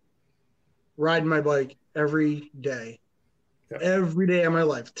about riding my bike every day. Yeah. Every day of my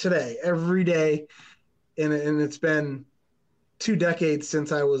life. Today, every day. And it's been 2 decades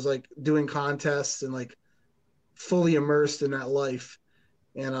since I was like doing contests and like fully immersed in that life.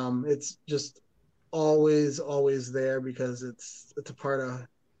 And it's just always there because it's a part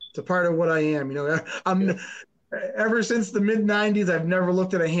of what I am. You know, ever since the mid 90s, I've never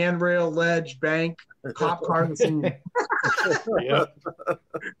looked at a handrail, ledge, bank, cop car the same. Yeah.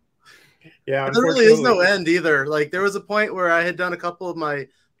 Yeah. There really is no end either. Like, there was a point where I had done a couple of my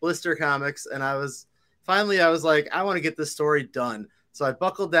blister comics and I was like, I want to get this story done. So I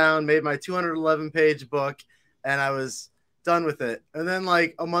buckled down, made my 211 page book, and I was done with it. And then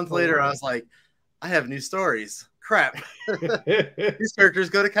like a month later, I was like, I have new stories. Crap. These characters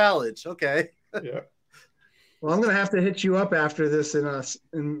go to college. Okay. Yeah. Well, I'm going to have to hit you up after this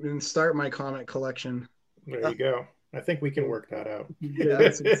and start my comic collection. There you go. I think we can work that out. Yeah.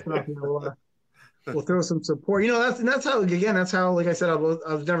 Stuff, you know, we'll throw some support. You know, that's how, like I said,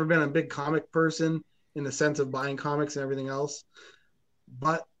 I've never been a big comic person in the sense of buying comics and everything else.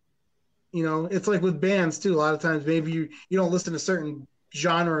 But, you know, it's like with bands too. A lot of times maybe you don't listen to certain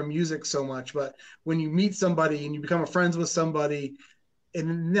genre of music so much, but when you meet somebody and you become friends with somebody,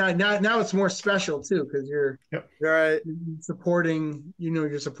 and now it's more special too, because you're supporting, you know,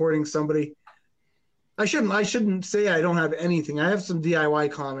 you're supporting somebody. I shouldn't say I don't have anything. I have some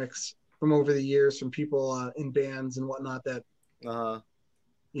DIY comics from over the years from people in bands and whatnot that,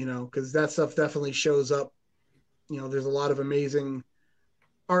 you know, because that stuff definitely shows up. You know, there's a lot of amazing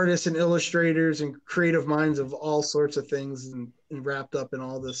artists and illustrators and creative minds of all sorts of things and wrapped up in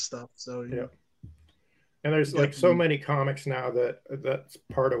all this stuff. So, yeah. And there's like so many comics now that's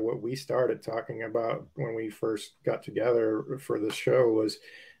part of what we started talking about when we first got together for this show was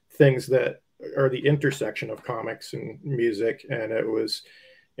things that are the intersection of comics and music. And it was,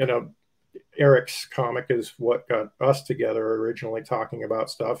 you know, Eric's comic is what got us together originally talking about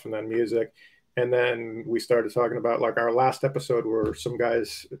stuff and then music. And then we started talking about, like, our last episode were some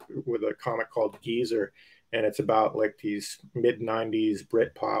guys with a comic called Geezer. And it's about like these mid-90s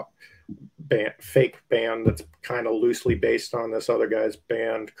Britpop band, fake band that's kind of loosely based on this other guy's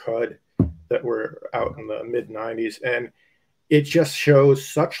band, Cud, that were out in the mid-90s. And it just shows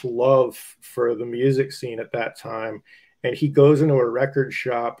such love for the music scene at that time. And he goes into a record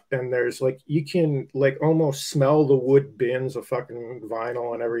shop and there's like, you can like almost smell the wood bins of fucking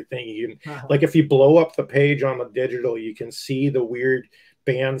vinyl and everything. You can, like, if you blow up the page on the digital, you can see the weird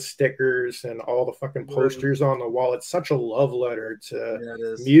band stickers and all the fucking posters on the wall. It's such a love letter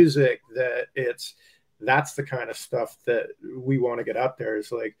to music that that's the kind of stuff that we want to get out there.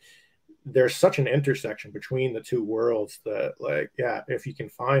 Is like, there's such an intersection between the two worlds that, like, yeah, if you can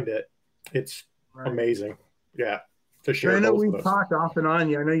find it, it's amazing. Yeah. To share. I know we've talked off and on.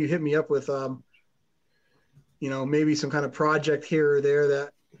 I know you hit me up with, you know, maybe some kind of project here or there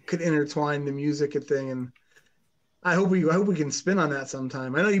that could intertwine the music and thing. And I hope we can spin on that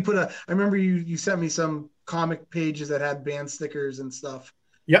sometime. I know you I remember you sent me some comic pages that had band stickers and stuff.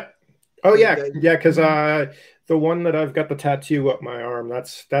 Yep. Oh yeah. Yeah. Cause, the one that I've got the tattoo up my arm,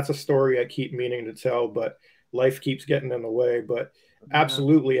 that's a story I keep meaning to tell, but life keeps getting in the way. But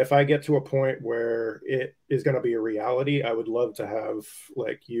absolutely, if I get to a point where it is going to be a reality, I would love to have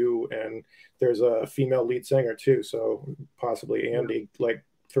like you, and there's a female lead singer too, so possibly Andy, like,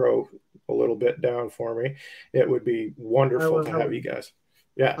 throw a little bit down for me. It would be wonderful to have you guys.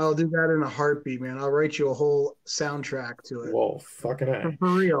 Yeah, I'll do that in a heartbeat, man. I'll write you a whole soundtrack to it. Well, fucking A. For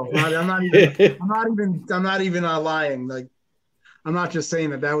real. I'm not even lying. Like, I'm not just saying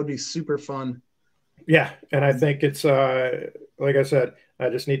that would be super fun. Yeah, and I think it's like I said, I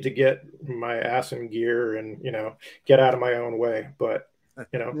just need to get my ass in gear and, you know, get out of my own way. But,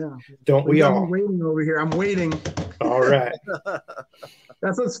 you know, don't we all? I'm waiting over here. I'm waiting. All right.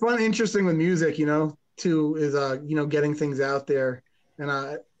 That's what's fun, interesting with music, you know, too, is you know, getting things out there.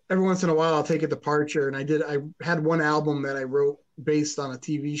 And every once in a while, I'll take a departure. And I had one album that I wrote based on a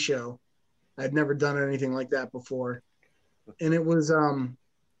TV show. I'd never done anything like that before, and it was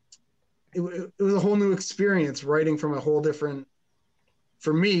it was a whole new experience, writing from a whole different,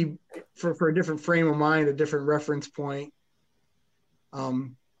 for me, for a different frame of mind, a different reference point.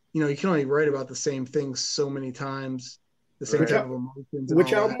 You know, you can only write about the same things so many times, the same type of emotions.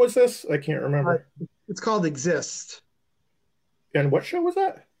 Which album was this? I can't remember. It's called Exist. And what show was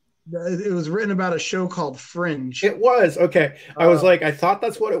that? It was written about a show called Fringe. It was. Okay. I was like, I thought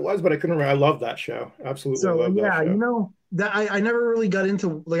that's what it was, but I couldn't remember. I love that show. Absolutely So love that yeah, show. you know that I never really got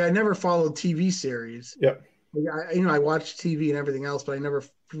into, like, I never followed TV series. Yep. Like, I watched TV and everything else, but I never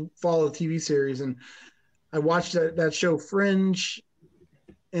followed TV series. And I watched that show Fringe,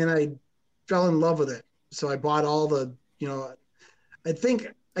 and I fell in love with it. So I bought all the, I think,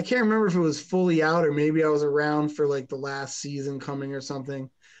 I can't remember if it was fully out or maybe I was around for like the last season coming or something.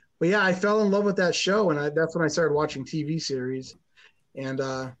 But yeah, I fell in love with that show, and that's when I started watching TV series. And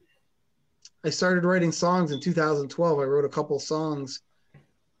I started writing songs in 2012. I wrote a couple songs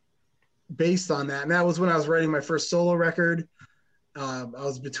based on that, and that was when I was writing my first solo record. I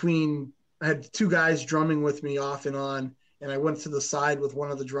had two guys drumming with me off and on, and I went to the side with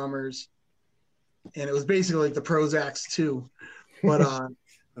one of the drummers, and it was basically like the Prozacs too. But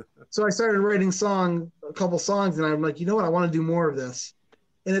so I started writing a couple songs, and I'm like, you know what, I want to do more of this.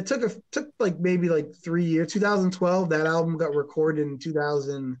 And it took like maybe like 3 years. 2012, that album got recorded in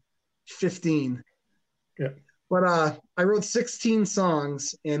 2015. Yeah. But I wrote 16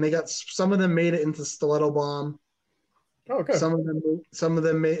 songs, and some of them made it into Stiletto Bomb. Oh, okay. Some of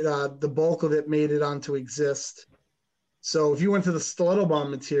them made the bulk of it made it onto Exist. So if you went to the Stiletto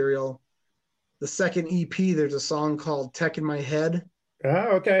Bomb material, the second EP, there's a song called Tech in My Head.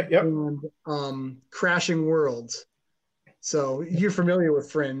 Oh, okay. Yep. And Crashing Worlds. So you're familiar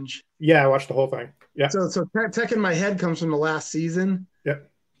with Fringe. Yeah, I watched the whole thing. Yeah. So Tech in My Head comes from the last season. Yep.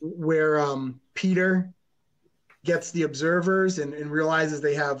 Where Peter gets the observers and realizes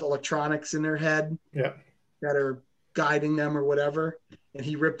they have electronics in their head. Yeah. That are guiding them or whatever. And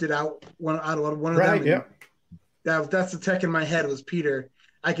he ripped it out of one of right, them. Yeah. That's the Tech in My Head was Peter.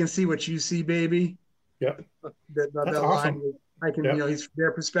 I can see what you see, baby. Yep. That's awesome. line, I can, he's from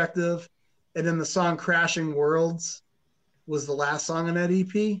their perspective. And then the song Crashing Worlds was the last song on that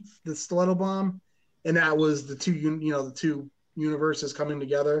EP, the Stiletto Bomb. And that was the two universes coming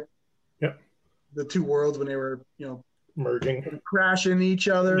together. Yep. The two worlds when they were, merging, crashing each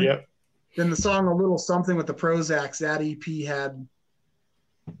other. Yep. Then the song A Little Something with the Prozacs, that EP had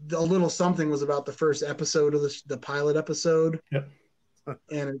A Little Something was about the first episode of the pilot episode. Yep.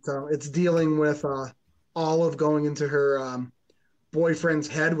 And it's dealing with Olive going into her boyfriend's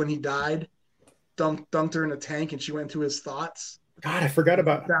head when he died, dunked her in a tank, and she went into his thoughts. God, I forgot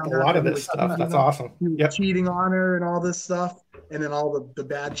about a lot of this stuff. That's awesome. He was cheating on her and all this stuff, and then all the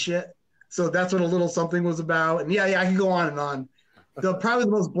bad shit. So that's what A Little Something was about. And yeah, I can go on and on. Probably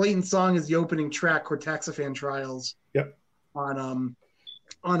the most blatant song is the opening track, Cortaxiphan Trials. Yep. On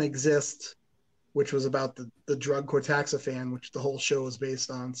Exist, which was about the drug Cortaxiphan, which the whole show was based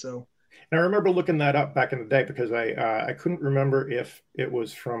on. So. And I remember looking that up back in the day because I couldn't remember if it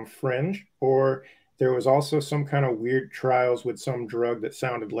was from Fringe or there was also some kind of weird trials with some drug that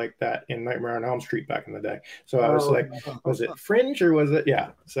sounded like that in Nightmare on Elm Street back in the day. So I was like, was it Fringe or was it? Yeah.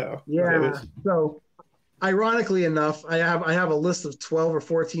 So yeah. So ironically enough, I have a list of 12 or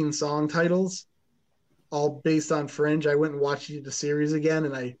 14 song titles, all based on Fringe. I went and watched the series again,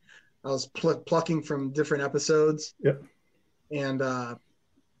 and I was plucking from different episodes. Yep. And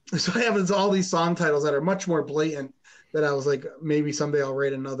so I have all these song titles that are much more blatant that I was like, maybe someday I'll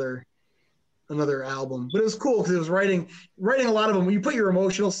write another album. But it was cool because it was writing a lot of them. When you put your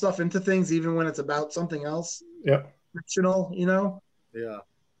emotional stuff into things, even when it's about something else, fictional, Yeah.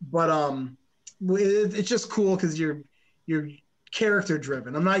 But it's just cool because you're character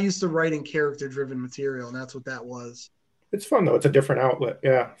driven. I'm not used to writing character driven material, and that's what that was. It's fun though. It's a different outlet.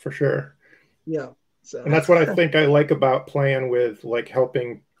 Yeah, for sure. Yeah. So. And that's what I think I like about playing with, like,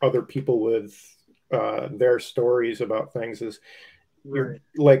 helping other people with their stories about things is you're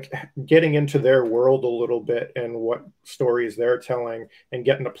like getting into their world a little bit and what stories they're telling and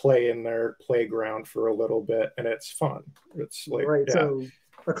getting to play in their playground for a little bit. And it's fun. It's like, So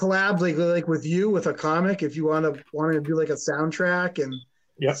a collab like with you with a comic, if you want to do like a soundtrack and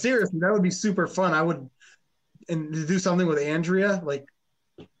seriously, that would be super fun. I would, and to do something with Andrea, like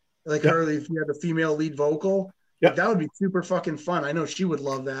her, if you had the female lead vocal, that would be super fucking fun. I know she would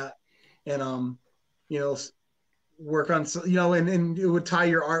love that. And, work on, and it would tie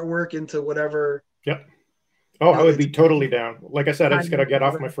your artwork into whatever. Yep. Oh, I would be totally down. Like I said, I just got to get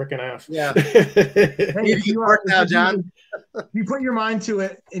off my freaking ass. Yeah. If you work now, John. If you put your mind to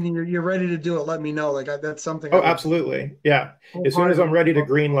it and you're ready to do it, let me know. Like that's something. Oh, absolutely. Yeah. As soon as I'm ready to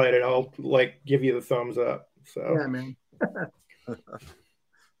greenlight it, I'll give you the thumbs up. So yeah, man.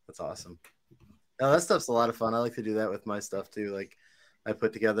 That's awesome. No, that stuff's a lot of fun. I like to do that with my stuff too. Like I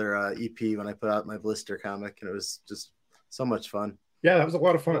put together a EP when I put out my Blister comic, and it was just so much fun. Yeah, that was a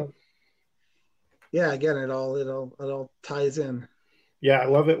lot of fun. yeah, again, it all ties in. Yeah, I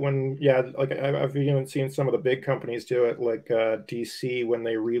love it when like I've even seen some of the big companies do it, like DC when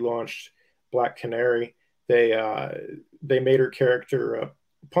they relaunched Black Canary. They made her character a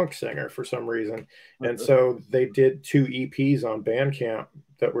punk singer for some reason, and so they did 2 EPs on Bandcamp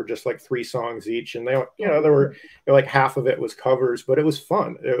that were just like 3 songs each, and they're like half of it was covers, but it was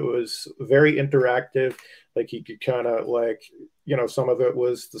fun. It was very interactive. Like you could kind of like, some of it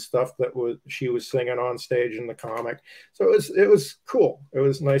was the stuff that she was singing on stage in the comic. So it was cool. It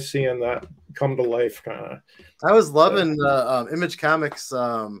was nice seeing that come to life kind of. I was loving Image Comics.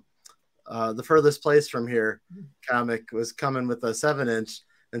 The Furthest Place from Here comic was coming with a 7-inch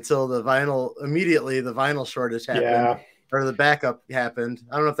until the vinyl shortage happened. Yeah. Or the backup happened.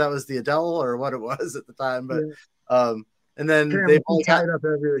 I don't know if that was the Adele or what it was at the time, but and then they tied up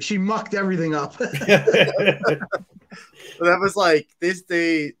everything. She mucked everything up. That was like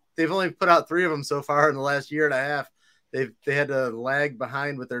they've only put out 3 of them so far in the last year and a half. They had to lag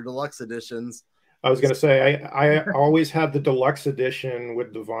behind with their deluxe editions. I was going to say I always had the deluxe edition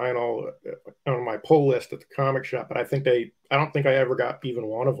with the vinyl on my pull list at the comic shop, but I don't think I ever got even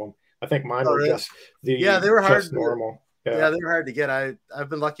one of them. I think mine were just they were hard normal. Yeah, they were hard to get. I've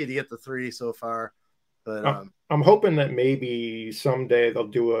been lucky to get the 3 so far, but I'm hoping that maybe someday they'll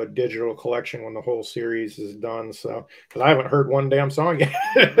do a digital collection when the whole series is done. So, because I haven't heard one damn song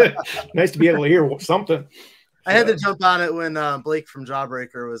yet. Nice to be able to hear something. I had to jump on it when Blake from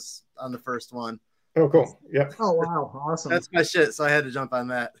Jawbreaker was on the first one. Oh, cool. Yeah. Oh, wow. Awesome. That's my shit. So I had to jump on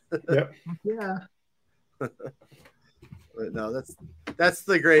that. Yep. Yeah. But no, that's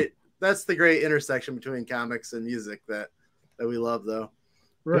the great intersection between comics and music that we love, though.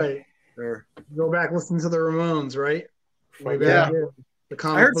 Right. Yeah. Sure. Go back, listen to the Ramones, right? Way back. Yeah. The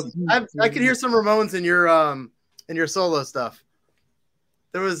comic book. I could hear some Ramones in your solo stuff.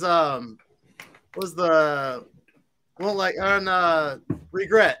 There was on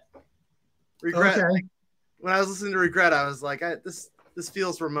Regret. Okay. Like, when I was listening to Regret, I was like, this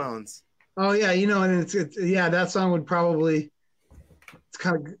feels Ramones. Oh yeah, and it's that song would probably, it's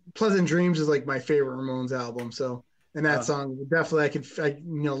kind of Pleasant Dreams is like my favorite Ramones album. So, and that song definitely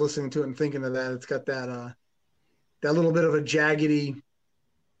listening to it and thinking of that, it's got that little bit of a jaggedy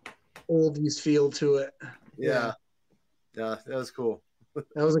oldies feel to it. Yeah, that was cool.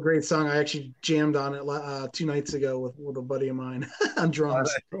 That was a great song. I actually jammed on it 2 nights ago with a buddy of mine on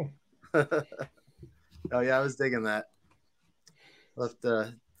drums. Oh yeah, I was digging that.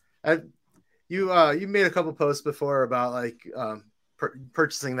 You made a couple posts before about like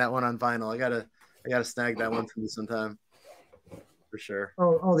purchasing that one on vinyl. I gotta snag that one from you sometime for sure.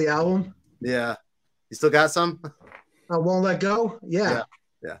 Oh, the album. Yeah, you still got some? Won't Let Go. Yeah.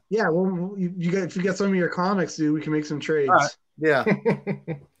 Well, if you get some of your comics, dude, we can make some trades. Yeah,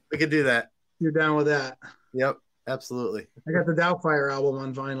 we could do that. You're down with that? Yep, absolutely. I got the Doubtfire album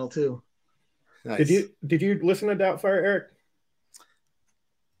on vinyl too. Nice. Did you listen to Doubtfire, Eric?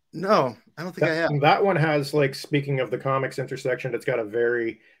 No, I don't think I have. That one has, like, speaking of the comics intersection, it's got a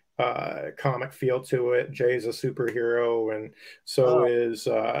very comic feel to it. Jay's a superhero, and so is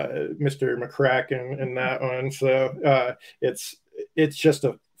Mr. McCracken in that one. So it's just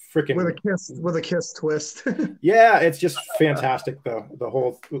a freaking with a kiss twist. Yeah, it's just fantastic though. The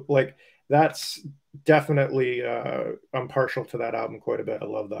whole, like, that's definitely I'm partial to that album quite a bit. I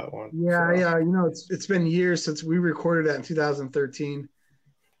love that one. Yeah. It's been years since we recorded that in 2013.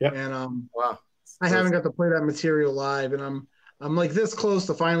 Yep. And wow, I haven't got to play that material live, and I'm like this close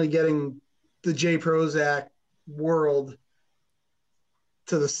to finally getting the J Prozac world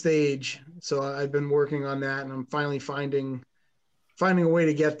to the stage. So I've been working on that, and I'm finally finding a way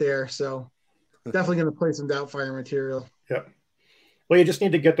to get there. So definitely going to play some Doubtfire material. Yep. Well, you just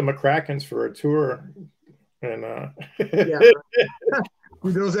need to get the McCrackens for a tour, and yeah.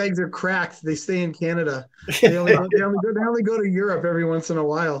 Those eggs are cracked. They stay in Canada. They only go to Europe every once in a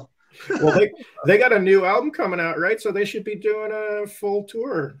while. Well, they got a new album coming out, right? So they should be doing a full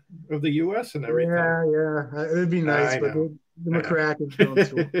tour of the U.S. and everything. Yeah. It'd be nice, but the McCrackens don't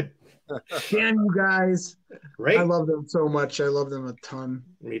tour. Can you guys? Great. I love them so much. I love them a ton.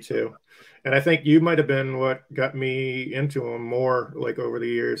 Me too. And I think you might have been what got me into them more, like, over the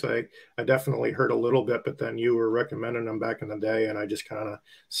years. I definitely heard a little bit, but then you were recommending them back in the day, and I just kind of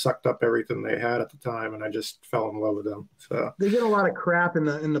sucked up everything they had at the time, and I just fell in love with them. So they get a lot of crap in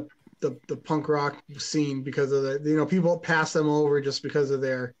the punk rock scene because of the people pass them over just because of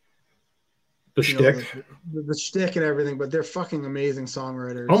their shtick, the shtick and everything. But they're fucking amazing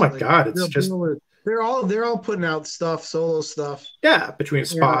songwriters. Oh my god, it's just. They're all putting out stuff, solo stuff. Yeah, between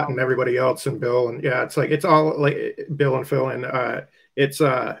Spot and everybody else, and Bill, and it's all like Bill and Phil, and it's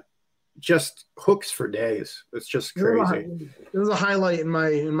just hooks for days. It's just crazy. It was a highlight in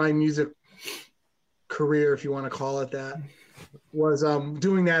my music career, if you want to call it that. Was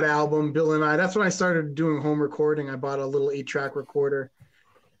doing that album, Bill and I. That's when I started doing home recording. I bought a little 8-track recorder.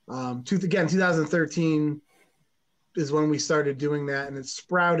 2013 is when we started doing that, and it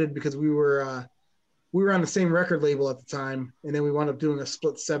sprouted because we were on the same record label at the time, and then we wound up doing a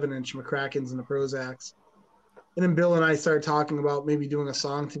split 7-inch McCracken's and the Prozacs. And then Bill and I started talking about maybe doing a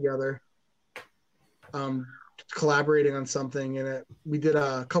song together, collaborating on something, and we did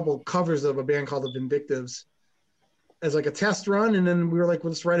a couple covers of a band called the Vindictives as like a test run, and then we were like,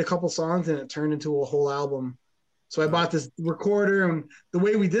 let's write a couple songs, and it turned into a whole album. So I bought this recorder, and the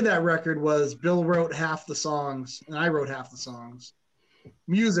way we did that record was Bill wrote half the songs, and I wrote half the songs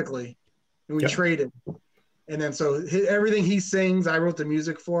musically, and we traded. And then so everything he sings, I wrote the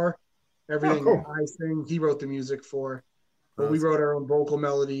music for. Everything I sing, he wrote the music for. But we wrote our own vocal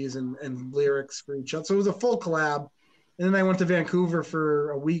melodies and lyrics for each other. So it was a full collab. And then I went to Vancouver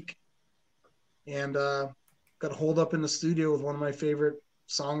for a week and got holed up in the studio with one of my favorite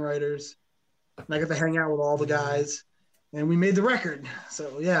songwriters. And I got to hang out with all the guys. And we made the record.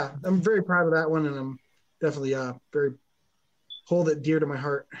 So, yeah, I'm very proud of that one. And I'm definitely very hold it dear to my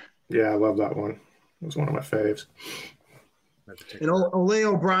heart. Yeah, I love that one. It was one of my faves. And Ole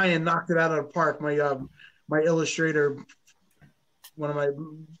O'Brien knocked it out of the park. My illustrator,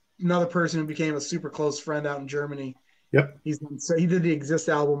 another person who became a super close friend out in Germany. Yep. He did the Exist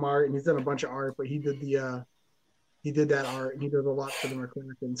album art, and he's done a bunch of art, but he did that art, and he did a lot for the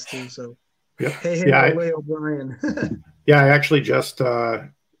McCrackens too. So, hey, Ole O'Brien. Yeah, I actually just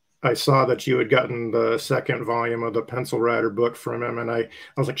I saw that you had gotten the second volume of the Pencil Rider book from him, and I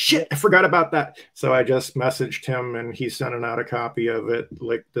was like, shit, I forgot about that. So I just messaged him, and he's sending out a copy of it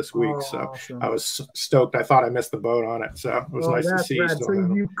like this week. So awesome. I was stoked. I thought I missed the boat on it, so it was nice to see you. So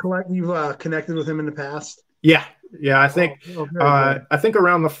you've connected with him in the past? Yeah. I think I think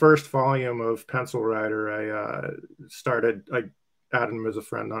around the first volume of Pencil Rider, I added him as a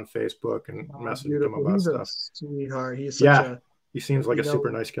friend on Facebook and messaged him about stuff. Sweetheart. He's he seems like a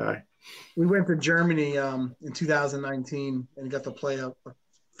super nice guy. We went to Germany in 2019 and got to play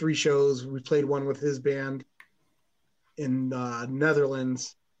 3 shows. We played one with his band in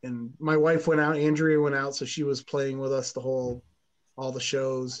Netherlands, and my wife went out. Andrea went out, so she was playing with us all the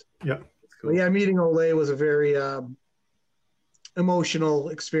shows. Yep. Cool. Yeah, meeting Ole was a very emotional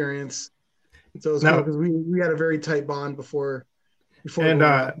experience. So it was cool because we had a very tight bond before.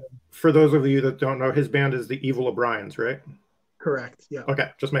 And for those of you that don't know, his band is the Evil O'Briens, right? Correct. Yeah. Okay,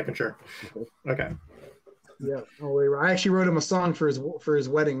 just making sure. Okay. Yeah. I actually wrote him a song for his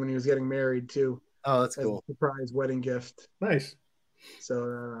wedding when he was getting married too. Oh, that's cool. A surprise wedding gift. Nice.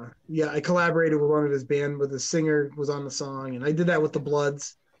 So I collaborated with one of his band, with the singer was on the song, and I did that with the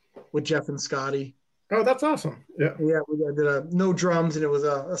Bloods, with Jeff and Scotty. Oh, that's awesome. Yeah. Yeah, I did no drums, and it was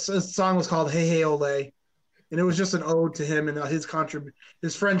a song was called Hey Hey Ole, and it was just an ode to him and his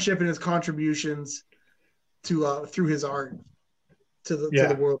friendship and his contributions to through his art to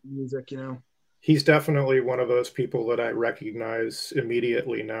the world of music, He's definitely one of those people that I recognize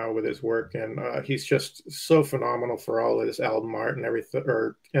immediately now with his work, and he's just so phenomenal for all of his album art and everything,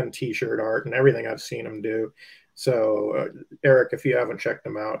 and T-shirt art and everything I've seen him do. So, Eric, if you haven't checked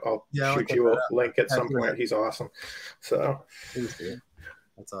him out, I'll shoot you a link at some point. He's awesome. So,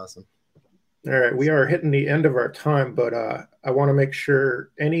 that's awesome. All right, we are hitting the end of our time, but I want to make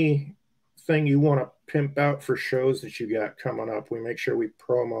sure anything you want to pimp out for shows that you got coming up, we make sure we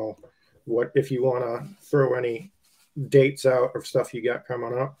promo if you want to throw any dates out of stuff you got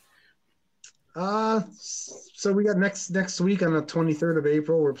coming up. So we got next week on the 23rd of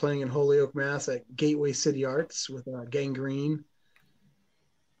April, we're playing in Holyoke, Mass at Gateway City Arts with Gangrene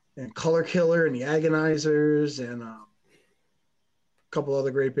and Color Killer and the Agonizers and a couple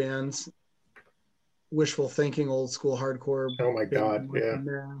other great bands. Wishful Thinking, old school hardcore. Oh my God, yeah.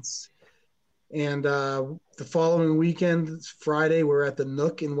 Mass. And the following weekend, Friday, we're at the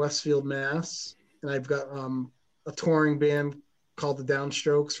Nook in Westfield, Mass. And I've got a touring band called the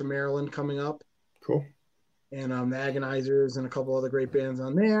Downstrokes from Maryland coming up. Cool. And the Agonizers and a couple other great bands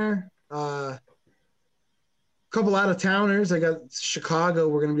on there. A couple out-of-towners. I got Chicago.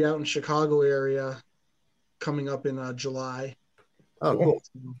 We're going to be out in Chicago area coming up in July. Oh, cool.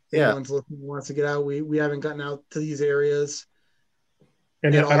 So anyone wants to get out. We haven't gotten out to these areas.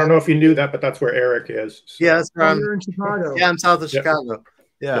 And I don't know if you knew that, but that's where Eric is. So. Yeah, that's where you're in Chicago. Yeah, I'm south of Chicago.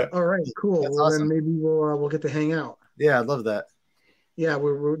 Yeah. All right, cool. Well, awesome. Then maybe we'll get to hang out. Yeah, I'd love that. Yeah,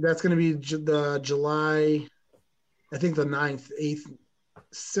 that's going to be the July, I think the 9th, 8th,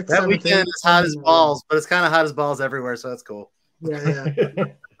 6th. That weekend is hot as balls, but it's kind of hot as balls everywhere, so that's cool. Yeah.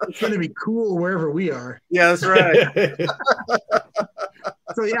 It's going to be cool wherever we are. Yeah, that's right.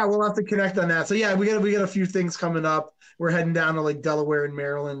 So yeah, we'll have to connect on that. So yeah, we got a few things coming up. We're heading down to like Delaware and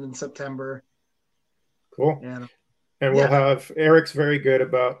Maryland in September. Cool. And we'll have Eric's very good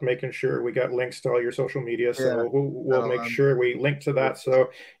about making sure we got links to all your social media. So we'll make sure we link to that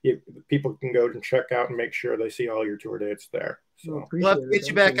so people can go and check out and make sure they see all your tour dates there. So we'll have to get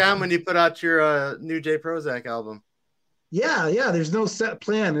you back on when you put out your new J Prozac album. Yeah. There's no set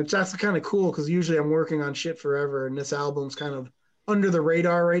plan. It's actually kind of cool because usually I'm working on shit forever, and this album's kind of under the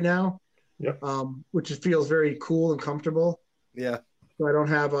radar right now. Yep. Which feels very cool and comfortable. Yeah. So I don't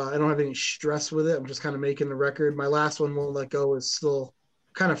have any stress with it. I'm just kind of making the record. My last one, Won't Let Go, is still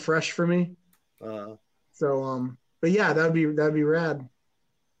kind of fresh for me. But yeah, that'd be rad.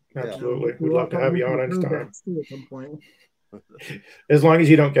 Absolutely. We'd love to have you on anytime. At some point. As long as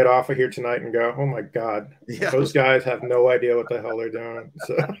you don't get off of here tonight and go, oh my God, those guys have no idea what the hell they're doing.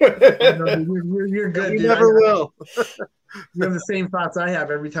 So you're good. You never will. You have the same thoughts I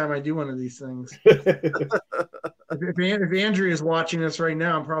have every time I do one of these things. If Andrea is watching this right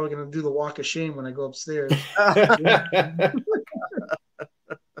now, I'm probably going to do the walk of shame when I go upstairs. Hi,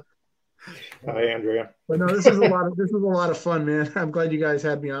 Andrea. But no, this is a lot of fun, man. I'm glad you guys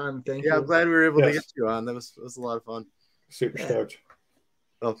had me on. Thank you. Yeah, I'm glad we were able to get you on. That was a lot of fun. Super stoked.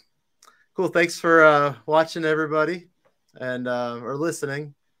 Well, cool. Thanks for watching, everybody, and or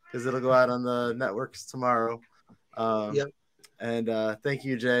listening, because it'll go out on the networks tomorrow. And thank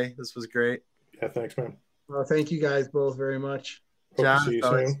you, Jay. This was great. Yeah, thanks, man. Well, thank you guys both very much. Hope John, to see you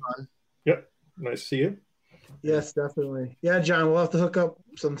soon. fun. Yep. Nice to see you. Yes, definitely. Yeah, John, we'll have to hook up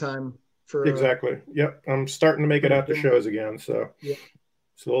sometime for exactly. Yep. I'm starting to make it out to shows again, so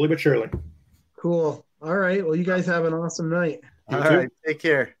slowly but surely. Cool. All right. Well, you guys have an awesome night. All right. Take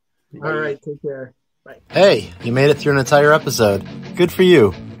care. Bye. All right. Take care. Bye. Hey, you made it through an entire episode. Good for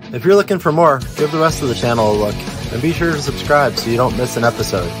you. If you're looking for more, give the rest of the channel a look. And be sure to subscribe so you don't miss an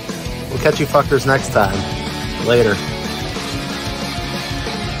episode. We'll catch you fuckers next time. Later.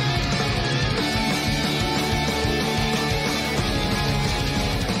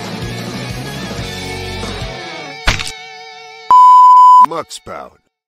 Muckspout.